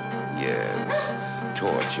 Yes,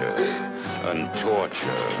 torture, and torture,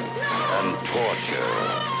 and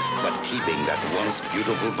torture. but keeping that once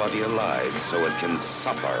beautiful body alive so it can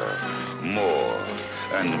suffer more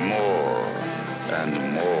and more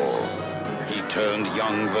and more. He turned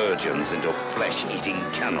young virgins into flesh-eating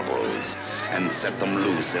cannibals and set them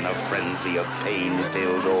loose in a frenzy of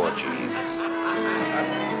pain-filled orgies.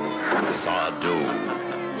 Sadu.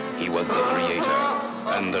 He was the creator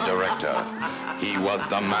and the director. He was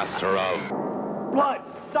the master of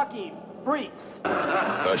blood-sucking freaks.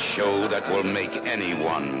 The show that will make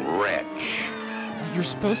anyone retch. You're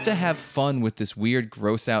supposed to have fun with this weird,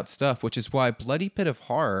 gross out stuff, which is why Bloody Pit of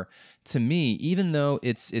Horror, to me, even though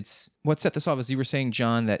it's what set this off, as you were saying,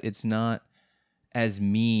 John, that it's not as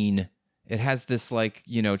mean. It has this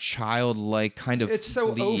childlike kind of. It's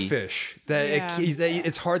so glee. oafish that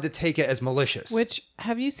it's hard to take it as malicious. Which,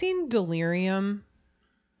 have you seen Delirium?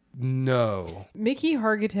 No. Mickey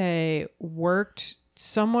Hargitay worked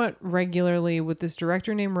somewhat regularly with this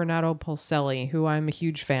director named Renato Polselli, who I'm a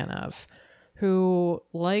huge fan of, who,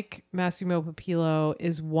 like Massimo Pupillo,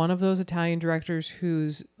 is one of those Italian directors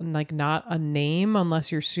who's not a name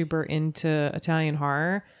unless you're super into Italian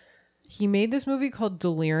horror. He made this movie called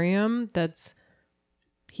Delirium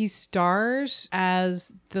he stars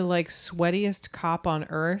as the sweatiest cop on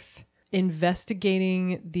earth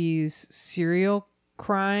investigating these serial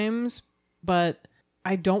crimes, but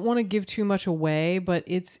I don't want to give too much away, but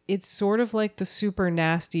it's sort of like the super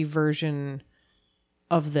nasty version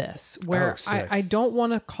of this, where I don't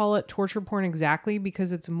want to call it torture porn exactly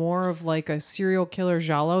because it's more of like a serial killer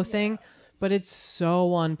giallo thing, but it's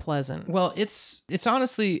so unpleasant. Well, it's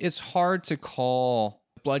honestly, it's hard to call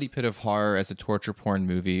Bloody Pit of Horror as a torture porn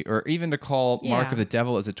movie, or even to call Mark of the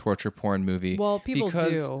Devil as a torture porn movie. Well, people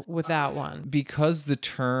do with that one. Because the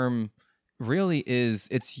term really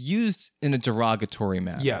it's used in a derogatory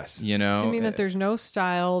manner. Yes. Do you mean that there's no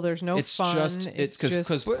style, there's no fun? It's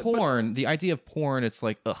because porn, the idea of porn, it's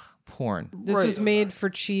like, ugh, porn. This was made for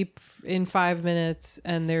cheap in 5 minutes,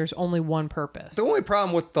 and there's only one purpose. The only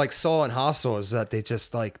problem with Saw and Hostel is that they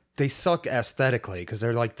just they suck aesthetically because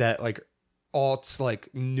they're that alts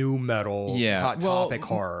new metal hot topic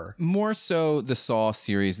horror. More so the Saw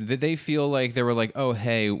series. They feel like they were like, oh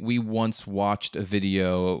hey, we once watched a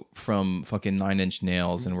video from fucking Nine Inch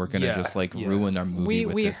Nails and we're gonna just ruin our movie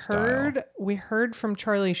with this style. We heard from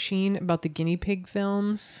Charlie Sheen about the guinea pig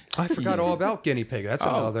films. I forgot all about guinea pig. That's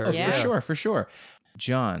another for sure.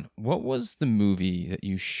 John, what was the movie that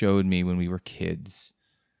you showed me when we were kids?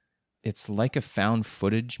 It's like a found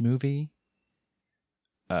footage movie.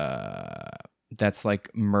 That's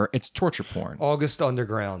it's torture porn. August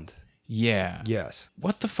Underground. Yeah. Yes.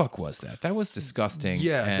 What the fuck was that? That was disgusting.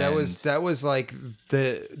 Yeah, that was like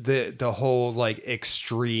the whole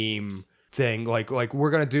extreme thing. We're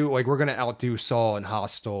gonna outdo Saw and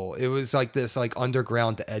Hostel. It was this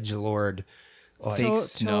underground edgelord. Fake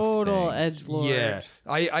snuff total thing. edgelord. Yeah,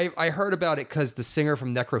 I heard about it because the singer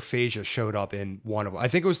from Necrophagia showed up in one of them. I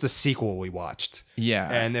think it was the sequel we watched. Yeah,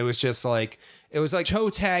 and it was just it was Toe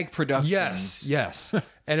Tag Productions. Yes,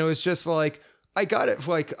 and it was just I got it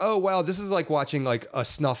oh wow, this is watching a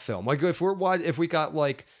snuff film. If we got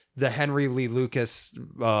the Henry Lee Lucas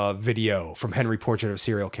video from Henry Portrait of a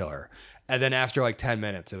Serial Killer. And then after 10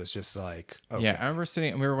 minutes, it was just okay. Yeah, I remember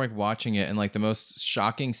we were watching it, and the most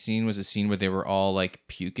shocking scene was a scene where they were all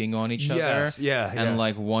puking on each other. Yeah. And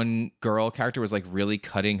one girl character was really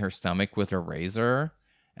cutting her stomach with a razor,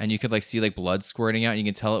 and you could see blood squirting out. And you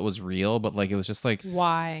can tell it was real, but it was just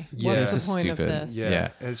why? What's the point stupid. of this?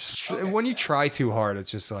 Yeah. It's when you try too hard,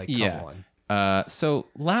 it's just come on. So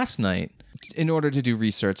last night, in order to do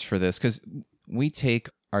research for this, because we take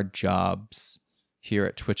our jobs here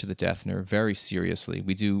at Twitch of the Death Nerve very seriously.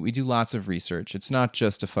 We do lots of research. It's not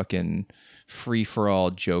just a fucking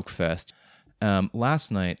free-for-all joke fest.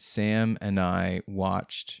 Last night, Sam and I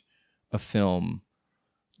watched a film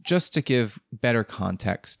just to give better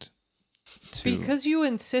context. Because you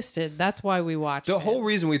insisted. That's why we watched it. The whole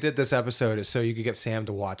reason we did this episode is so you could get Sam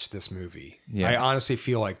to watch this movie. Yeah. I honestly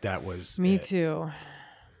feel like that was Me too.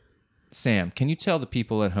 Sam, can you tell the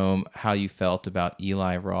people at home how you felt about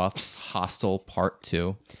Eli Roth's Hostel Part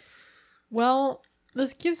 2? Well,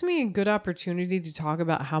 this gives me a good opportunity to talk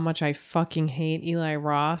about how much I fucking hate Eli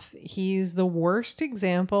Roth. He's the worst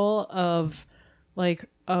example of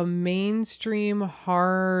a mainstream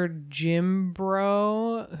horror gym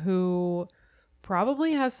bro who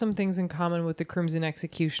probably has some things in common with the Crimson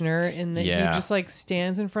Executioner in that he just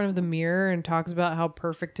stands in front of the mirror and talks about how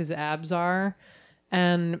perfect his abs are.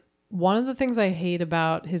 And one of the things I hate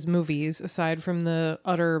about his movies, aside from the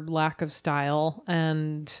utter lack of style,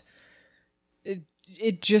 and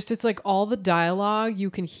it's all the dialogue, you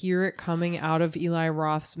can hear it coming out of Eli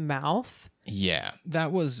Roth's mouth. Yeah,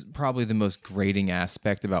 that was probably the most grating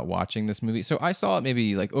aspect about watching this movie. So I saw it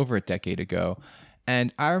maybe like over a decade ago,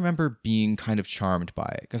 and I remember being kind of charmed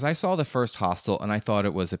by it because I saw the first Hostel and I thought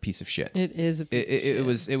it was a piece of shit. It is a piece of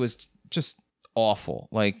shit. It was just awful,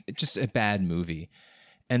 like just a bad movie.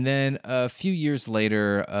 And then a few years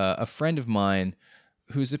later, a friend of mine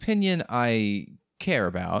whose opinion I care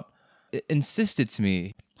about insisted to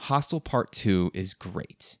me, Hostel Part 2 is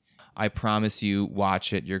great. I promise you,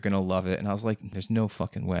 watch it. You're going to love it. And I was like, there's no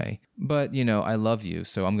fucking way. But, you know, I love you,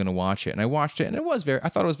 so I'm going to watch it. And I watched it, and I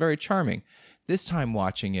thought it was very charming. This time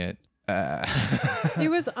watching it, it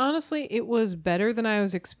was honestly, it was better than I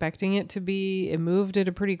was expecting it to be. It moved at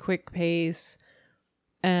a pretty quick pace.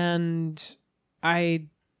 And I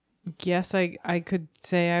guess I could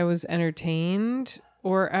say I was entertained.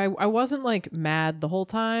 Or I wasn't like mad the whole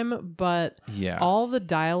time, but yeah, all the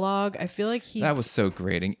dialogue, I feel like that was so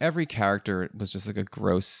grating. Every character was just like a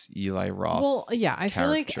gross Eli Roth. Well, yeah, I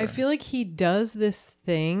character. feel like he does this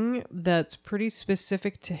thing that's pretty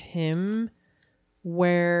specific to him,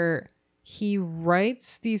 where he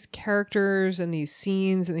writes these characters and these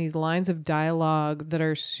scenes and these lines of dialogue that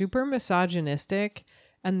are super misogynistic,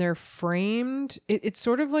 and they're framed. It's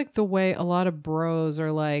sort of like the way a lot of bros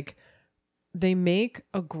are like. They make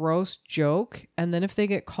a gross joke, and then if they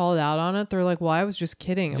get called out on it, they're like, well, I was just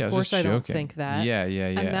kidding. Of course I don't think that. Yeah.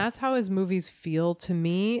 And that's how his movies feel to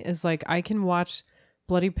me, is like I can watch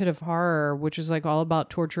Bloody Pit of Horror, which is like all about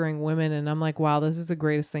torturing women, and I'm like, wow, this is the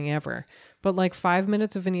greatest thing ever. But like 5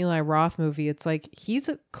 minutes of an Eli Roth movie, it's like he's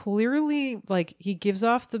clearly like he gives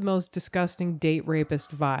off the most disgusting date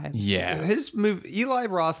rapist vibes. Yeah. His movie, Eli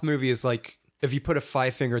Roth movie is like if you put a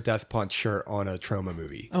Five Finger Death Punch shirt on a Trauma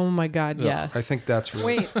movie. Oh my God, yes. I think that's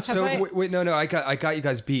really... Wait, so no, I got you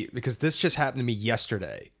guys beat because this just happened to me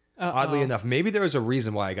yesterday. Oddly enough, maybe there was a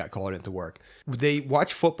reason why I got called into work. They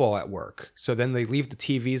watch football at work, so then they leave the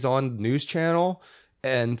TVs on news channel,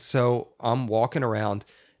 and so I'm walking around,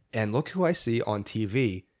 and look who I see on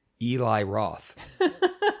TV: Eli Roth.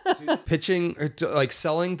 Pitching, like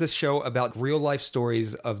selling the show about real life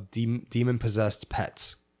stories of demon possessed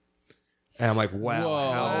pets. And I'm like, wow,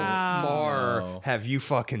 how far have you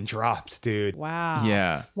fucking dropped, dude? Wow.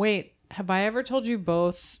 Yeah. Wait, have I ever told you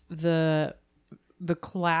both the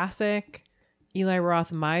classic Eli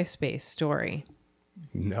Roth MySpace story?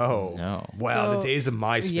 No. Wow, the days of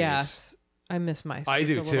MySpace. Yes. I miss MySpace. I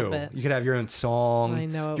do too. Bit. You could have your own song. I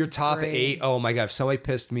know. Your top great. 8. Oh my God. If somebody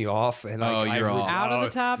pissed me off and like you're out of the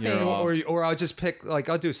top 8. Or I'll just pick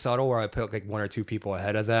I'll do subtle where I pick like 1 or 2 people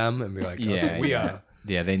ahead of them and be like,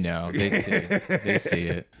 Yeah, they know. They see it. They see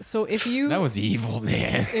it. So if you... That was evil,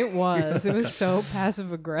 man. It was. It was so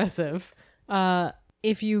passive aggressive.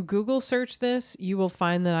 If you Google search this, you will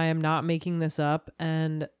find that I am not making this up,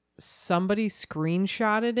 and somebody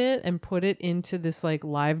screenshotted it and put it into this like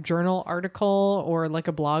live journal article or like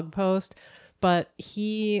a blog post. But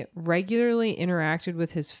he regularly interacted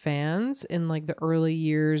with his fans in like the early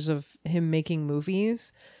years of him making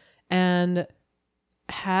movies, and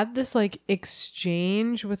had this like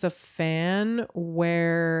exchange with a fan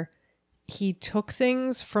where he took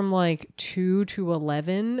things from like 2 to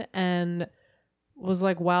 11 and was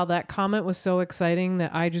like, wow, that comment was so exciting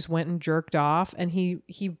that I just went and jerked off. And he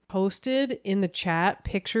posted in the chat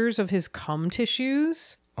pictures of his cum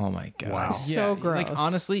tissues. Oh my God. Wow. So gross. Like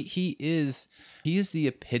honestly, he is the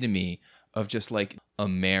epitome of just like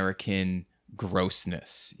American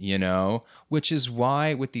grossness, you know, which is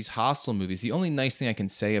why with these Hostel movies, the only nice thing I can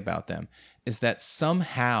say about them is that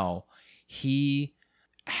somehow he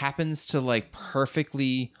happens to like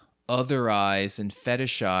perfectly otherize and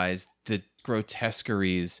fetishize the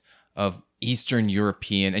grotesqueries of Eastern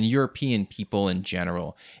European and European people in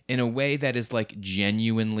general in a way that is like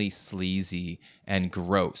genuinely sleazy and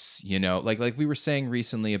gross, you know, like we were saying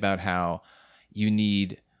recently about how you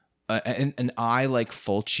need an eye like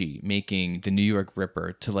Fulci making the New York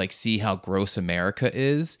Ripper to like see how gross America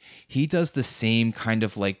is. He does the same kind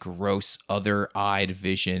of like gross other-eyed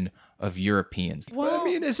vision of Europeans. Well, I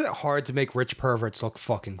mean, is it hard to make rich perverts look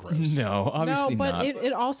fucking gross? No, obviously but not.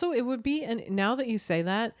 it would be, and now that you say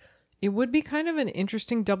that, it would be kind of an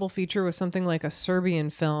interesting double feature with something like a Serbian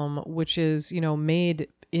film, which is, you know, made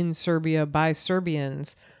in Serbia by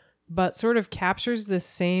Serbians, but sort of captures the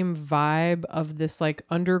same vibe of this like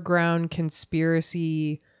underground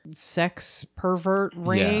conspiracy sex pervert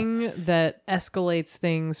ring that escalates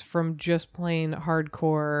things from just plain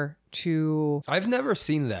hardcore to... I've never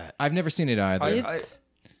seen that. I've never seen it either.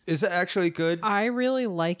 Is it actually good? I really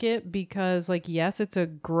like it because, like, yes, it's a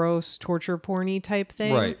gross torture porny type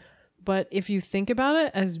thing. Right. But if you think about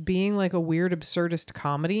it as being like a weird absurdist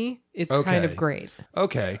comedy, it's kind of great.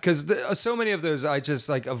 Okay, because so many of those I just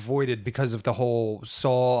like avoided because of the whole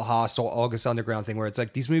Saw, Hostel, August Underground thing, where it's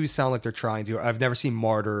like these movies sound like they're trying to. I've never seen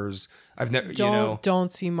Martyrs. I've never,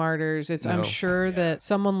 don't see Martyrs. I'm sure that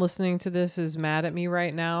someone listening to this is mad at me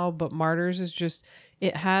right now, but Martyrs is just.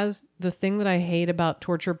 It has the thing that I hate about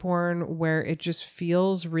torture porn where it just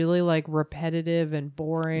feels really like repetitive and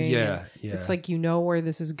boring. Yeah. It's like you know where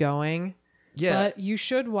this is going. Yeah. But you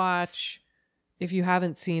should watch, if you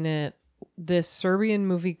haven't seen it, this Serbian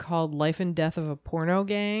movie called Life and Death of a Porno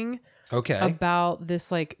Gang. Okay. About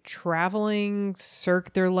this like traveling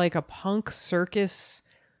they're like a punk circus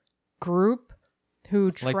group who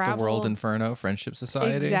travel, like the World Inferno Friendship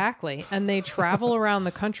Society. Exactly. And they travel around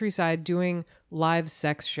the countryside doing live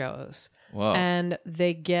sex shows. Whoa. And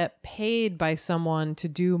they get paid by someone to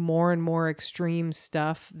do more and more extreme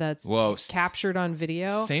stuff that's captured on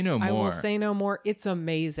video. Say no more. I will say no more. It's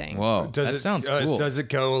amazing. Whoa. That sounds cool. Does it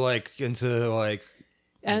go like into like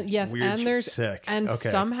and yes, weird and there's sick. And okay.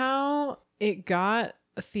 somehow it got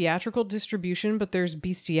a theatrical distribution, but there's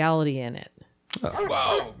bestiality in it.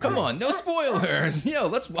 Whoa, come on, no spoilers. Yo,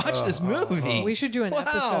 let's watch this movie. We should do an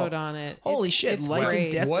episode on it. Holy shit, it's Life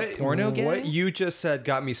great. and Death of Porno Gang? What you just said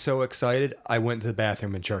got me so excited, I went to the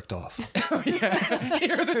bathroom and jerked off.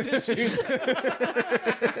 Here are the tissues.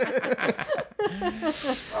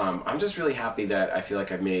 I'm just really happy that I feel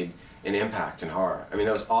like I've made an impact in horror. I mean,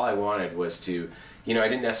 that was all I wanted was to, I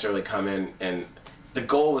didn't necessarily come in and the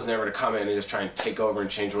goal was never to come in and just try and take over and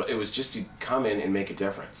change the world. It was just to come in and make a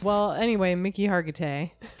difference. Well, anyway, Mickey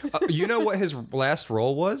Hargitay. You know what his last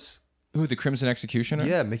role was? Who, the Crimson Executioner?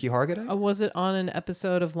 Yeah, Mickey Hargitay. Was it on an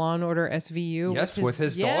episode of Law & Order SVU? Yes, with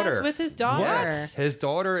his daughter. Yes, with his daughter. Yes. His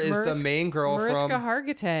daughter is the main girl Mariska from...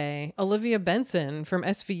 Hargitay. Olivia Benson from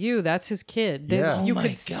SVU. That's his kid. You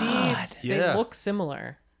could see they look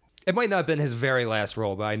similar. It might not have been his very last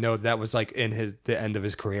role, but I know that was like in the end of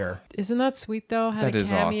his career. Isn't that sweet though? Had that a is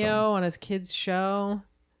cameo awesome. on his kid's show.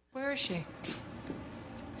 Where is she?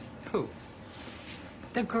 Who?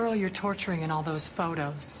 The girl you're torturing in all those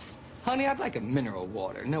photos. Honey, I'd like a mineral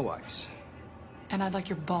water, no ice. And I'd like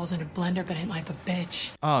your balls in a blender, but ain't like a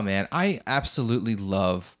bitch. Oh man, I absolutely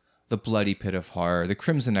love the Bloody Pit of Horror, the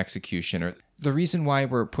Crimson Executioner. The reason why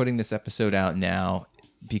we're putting this episode out now,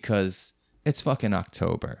 because it's fucking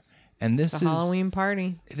October. And this is Halloween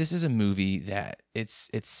party. This is a movie that it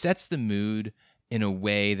sets the mood in a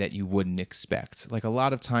way that you wouldn't expect. Like a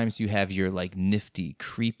lot of times you have your like nifty,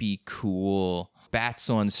 creepy, cool bats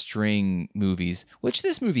on string movies, which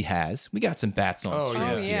this movie has. We got some bats on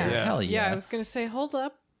strings here. Hell yeah. Yeah, I was going to say, hold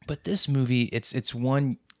up. But this movie, it's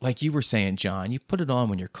one, like you were saying, John, you put it on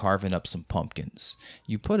when you're carving up some pumpkins.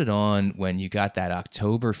 You put it on when you got that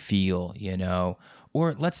October feel,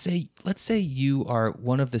 Or let's say you are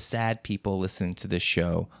one of the sad people listening to this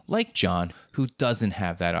show, like John, who doesn't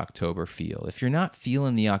have that October feel. If you're not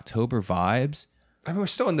feeling the October vibes... I mean, we're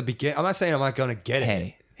still in the beginning. I'm not saying I'm not going to get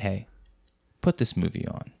it. Hey, put this movie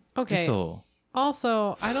on. Okay.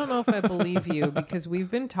 Also, I don't know if I believe you because we've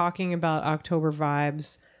been talking about October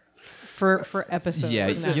vibes for episodes. Yeah,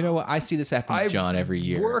 now. you know what? I see this happen to John every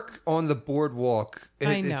year. I work on the boardwalk.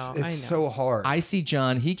 I know. It's so hard. I see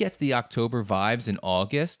John, he gets the October vibes in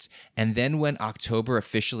August, and then when October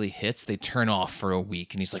officially hits, they turn off for a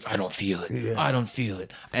week, and he's like, I don't feel it. Yeah. I don't feel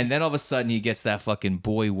it. And then all of a sudden, he gets that fucking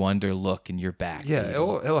boy wonder look, and you're back. Yeah, baby.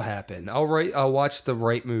 it'll happen. I'll watch the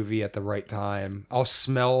right movie at the right time. I'll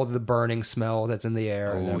smell the burning smell that's in the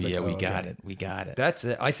air. Oh, yeah, we got it. We got it. That's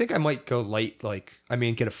it. I think I might go light,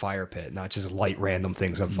 get a fire pit, not just light random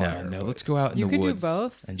things on fire. No, let's go out in You the could do woods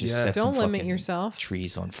both. and just set Don't some limit fucking yourself.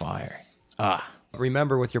 trees on fire.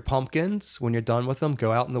 Remember, with your pumpkins, when you're done with them,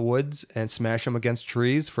 go out in the woods and smash them against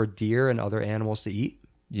trees for deer and other animals to eat.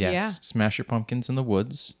 Yes, Yeah. smash your pumpkins in the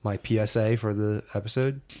woods. My PSA for the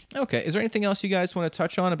episode. Okay, is there anything else you guys want to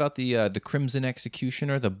touch on about the Crimson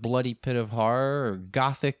Executioner, the Bloody Pit of Horror, or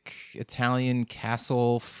gothic Italian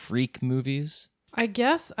castle freak movies? I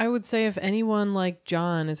guess I would say if anyone like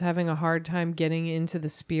John is having a hard time getting into the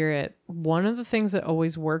spirit, one of the things that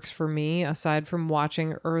always works for me, aside from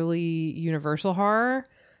watching early Universal horror,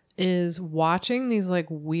 is watching these like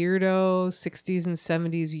weirdo 60s and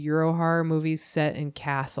 70s Euro horror movies set in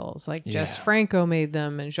castles. Like Jess Franco made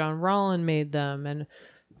them, and Jean Rollin made them, and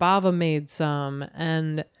Bava made some,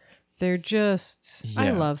 and they're just,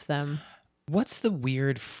 I love them. What's the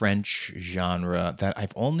weird French genre that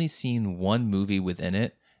I've only seen one movie within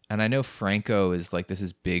it? And I know Franco is like, this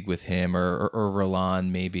is big with him, or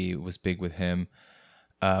Roland maybe was big with him.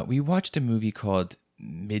 We watched a movie called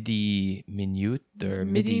Midi Minute or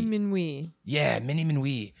Midi Minuit. Yeah, Midi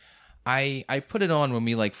Minuit. I put it on when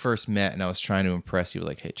we like first met, and I was trying to impress you.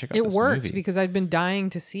 Like, hey, check out It this worked movie. because I'd been dying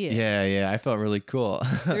to see it. Yeah, I felt really cool.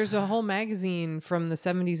 There's a whole magazine from the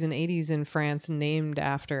 70s and 80s in France named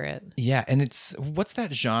after it. Yeah, and what's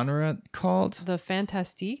that genre called? The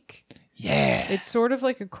Fantastique. Yeah. It's sort of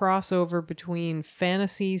like a crossover between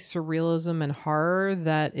fantasy, surrealism, and horror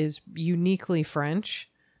that is uniquely French.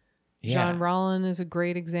 Yeah. Jean Rollin is a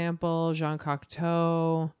great example. Jean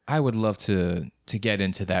Cocteau. I would love to get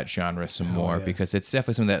into that genre some more because it's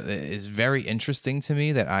definitely something that is very interesting to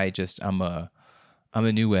me. That I'm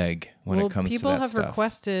a new egg when it comes to that people have stuff.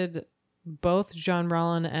 requested both Jean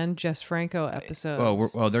Rollin and Jess Franco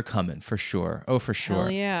episodes. They're coming for sure. Oh, for sure.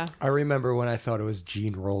 Hell yeah. I remember when I thought it was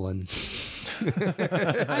Gene Roland.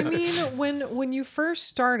 I mean, when you first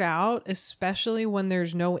start out, especially when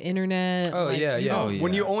there's no internet. Oh, like, yeah.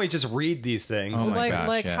 When you only just read these things. Oh my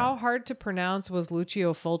gosh, how hard to pronounce was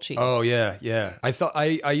Lucio Fulci? Oh, yeah. I thought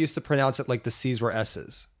I used to pronounce it like the C's were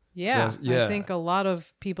S's. Yeah, So, yeah. I think a lot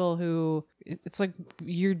of people who it's like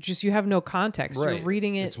you have no context. Right. You're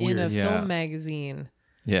reading it It's in a weird. film magazine.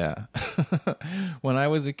 Yeah. When I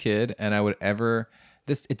was a kid and I would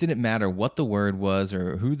it didn't matter what the word was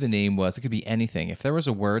or who the name was. It could be anything. If there was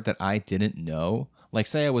a word that I didn't know, like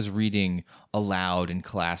say I was reading aloud in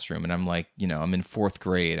classroom and I'm like, I'm in 4th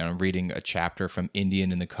grade and I'm reading a chapter from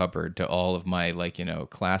Indian in the Cupboard to all of my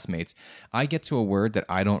classmates. I get to a word that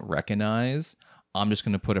I don't recognize. I'm just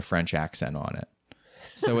going to put a French accent on it.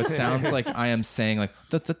 So it sounds like I am saying like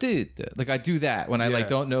I do that when I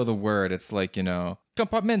don't know the word. It's like,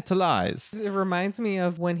 compartmentalized. It reminds me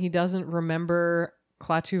of when he doesn't remember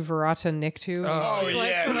Klaatu Verata Niktu. Oh,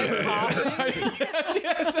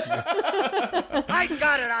 I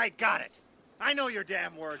got it. I know your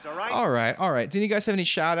damn words, all right? All right. Did you guys have any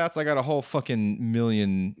shout outs? I got a whole fucking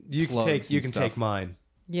million. You can take mine.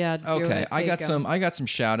 Yeah. Okay. I got some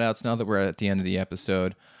shout outs now that we're at the end of the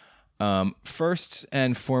episode. First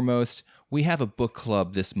and foremost, we have a book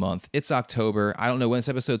club this month. It's October. I don't know when this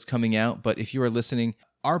episode's coming out, but if you are listening,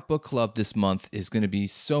 our book club this month is going to be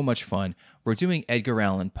so much fun. We're doing Edgar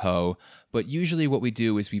Allan Poe, but usually what we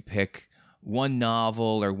do is we pick one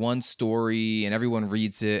novel or one story and everyone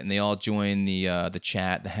reads it and they all join the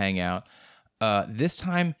chat, the hangout. This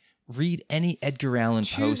time, read any Edgar Allan Poe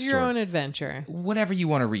story. Choose your own adventure. Whatever you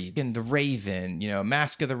want to read. In The Raven,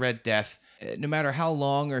 Mask of the Red Death. No matter how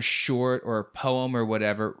long or short or poem or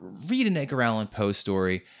whatever, read an Edgar Allan Poe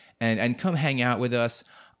story and come hang out with us.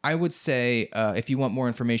 I would say if you want more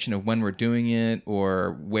information of when we're doing it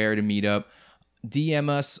or where to meet up, DM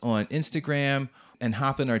us on Instagram and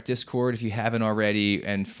hop in our Discord if you haven't already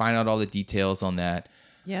and find out all the details on that.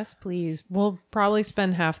 Yes, please. We'll probably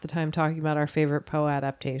spend half the time talking about our favorite Poe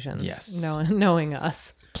adaptations. Yes. Knowing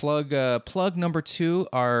us. Plug number 2.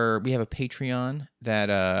 We have a Patreon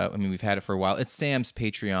that we've had it for a while. It's Sam's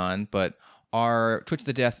Patreon, but our Twitch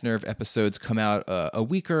the Death Nerve episodes come out a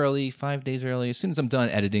week early, 5 days early. As soon as I'm done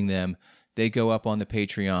editing them, they go up on the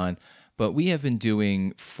Patreon. But we have been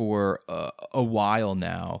doing for a while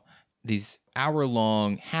now these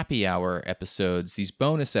hour-long happy hour episodes, these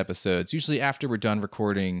bonus episodes. Usually after we're done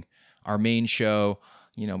recording our main show,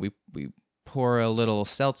 we pour a little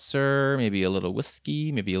seltzer, maybe a little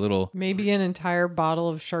whiskey, maybe an entire bottle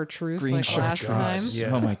of chartreuse green like last time. Yeah.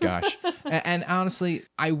 Oh my gosh. and honestly,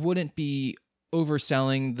 I wouldn't be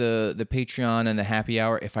overselling the Patreon and the happy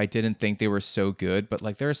hour if I didn't think they were so good. But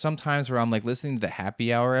like there are some times where I'm like listening to the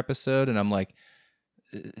happy hour episode and I'm like,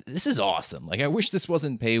 this is awesome. Like I wish this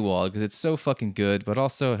wasn't paywall because it's so fucking good. But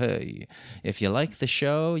also, hey, if you like the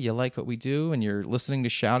show, you like what we do, and you're listening to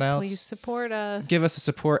shout outs, please support us. Give us a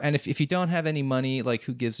support. And if you don't have any money, like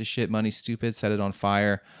who gives a shit? Money's stupid. Set it on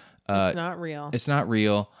fire. It's not real. It's not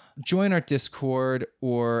real. Join our Discord,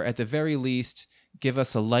 or at the very least, give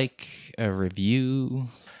us a review.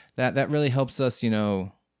 That really helps us,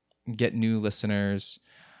 get new listeners.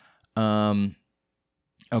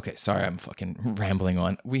 Okay, sorry, I'm fucking rambling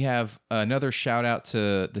on. We have another shout out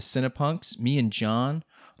to the Cinepunks. Me and John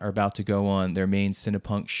are about to go on their main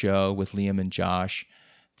Cinepunk show with Liam and Josh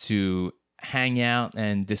to hang out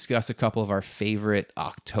and discuss a couple of our favorite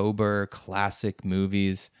October classic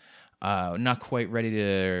movies. Not quite ready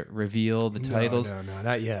to reveal the titles. No,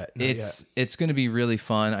 not yet. It's going to be really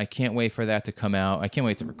fun. I can't wait for that to come out. I can't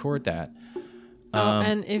wait to record that.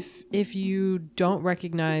 And if you don't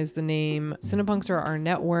recognize the name, Cinepunks are our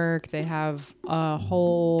network. They have a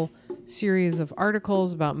whole series of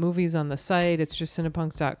articles about movies on the site. It's just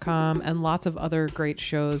cinepunks.com, and lots of other great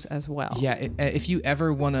shows as well. Yeah, if you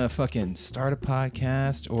ever want to fucking start a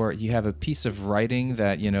podcast or you have a piece of writing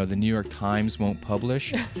that, the New York Times won't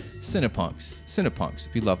publish,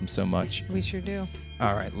 Cinepunks. We love them so much. We sure do.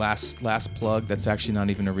 All right, last plug. That's actually not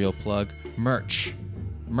even a real plug. Merch.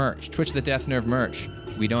 Twitch of the Death Nerve merch.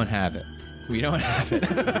 We don't have it.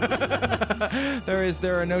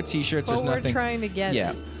 There are no T-shirts. But There's nothing. we're trying to get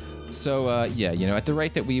it. So at the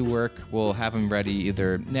rate that we work, we'll have them ready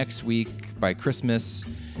either next week, by Christmas,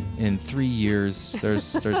 in 3 years.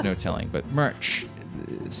 There's no telling. But merch,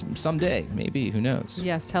 someday, maybe. Who knows?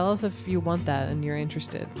 Yes, tell us if you want that and you're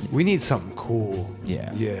interested. We need something cool.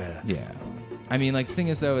 Yeah. Yeah. I mean, like, the thing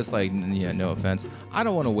is, though, is like, no offense, I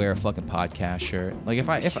don't want to wear a fucking podcast shirt. Like,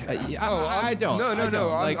 I don't. No. I don't.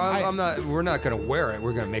 Like, I'm not. We're not gonna wear it.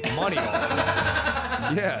 We're gonna make money off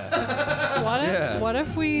it. Yeah. What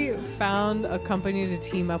if we found a company to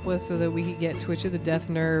team up with so that we could get Twitch of the Death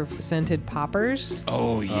Nerve scented poppers?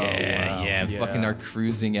 Oh yeah. Fucking our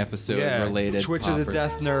cruising episode related. Twitch of the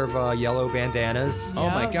Death Nerve yellow bandanas. Oh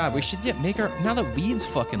my god, we should make our, now that weed's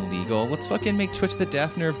fucking legal, let's fucking make Twitch of the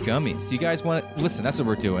Death Nerve gummies. You guys want to listen? That's what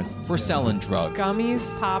we're doing. We're selling drugs. Gummies,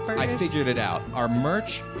 poppers. I figured it out. Our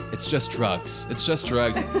merch, it's just drugs.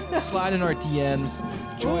 Slide in our DMs.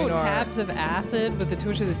 Join our tabs of acid with the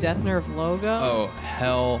Twitch of the Death Nerve logo. Oh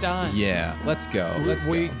hell Done. Yeah. Let's go.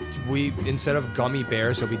 We instead of gummy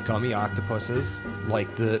bears, it'll be gummy octopuses, like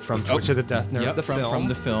from Twitch of the Death Nerve. Yep, from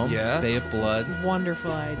the film. Yeah. Bay of Blood.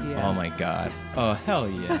 Wonderful idea. Oh my god. Oh hell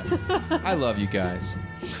yeah. I love you guys.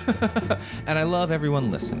 And I love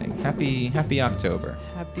everyone listening. Happy October.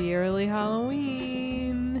 Happy early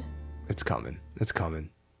Halloween. It's coming.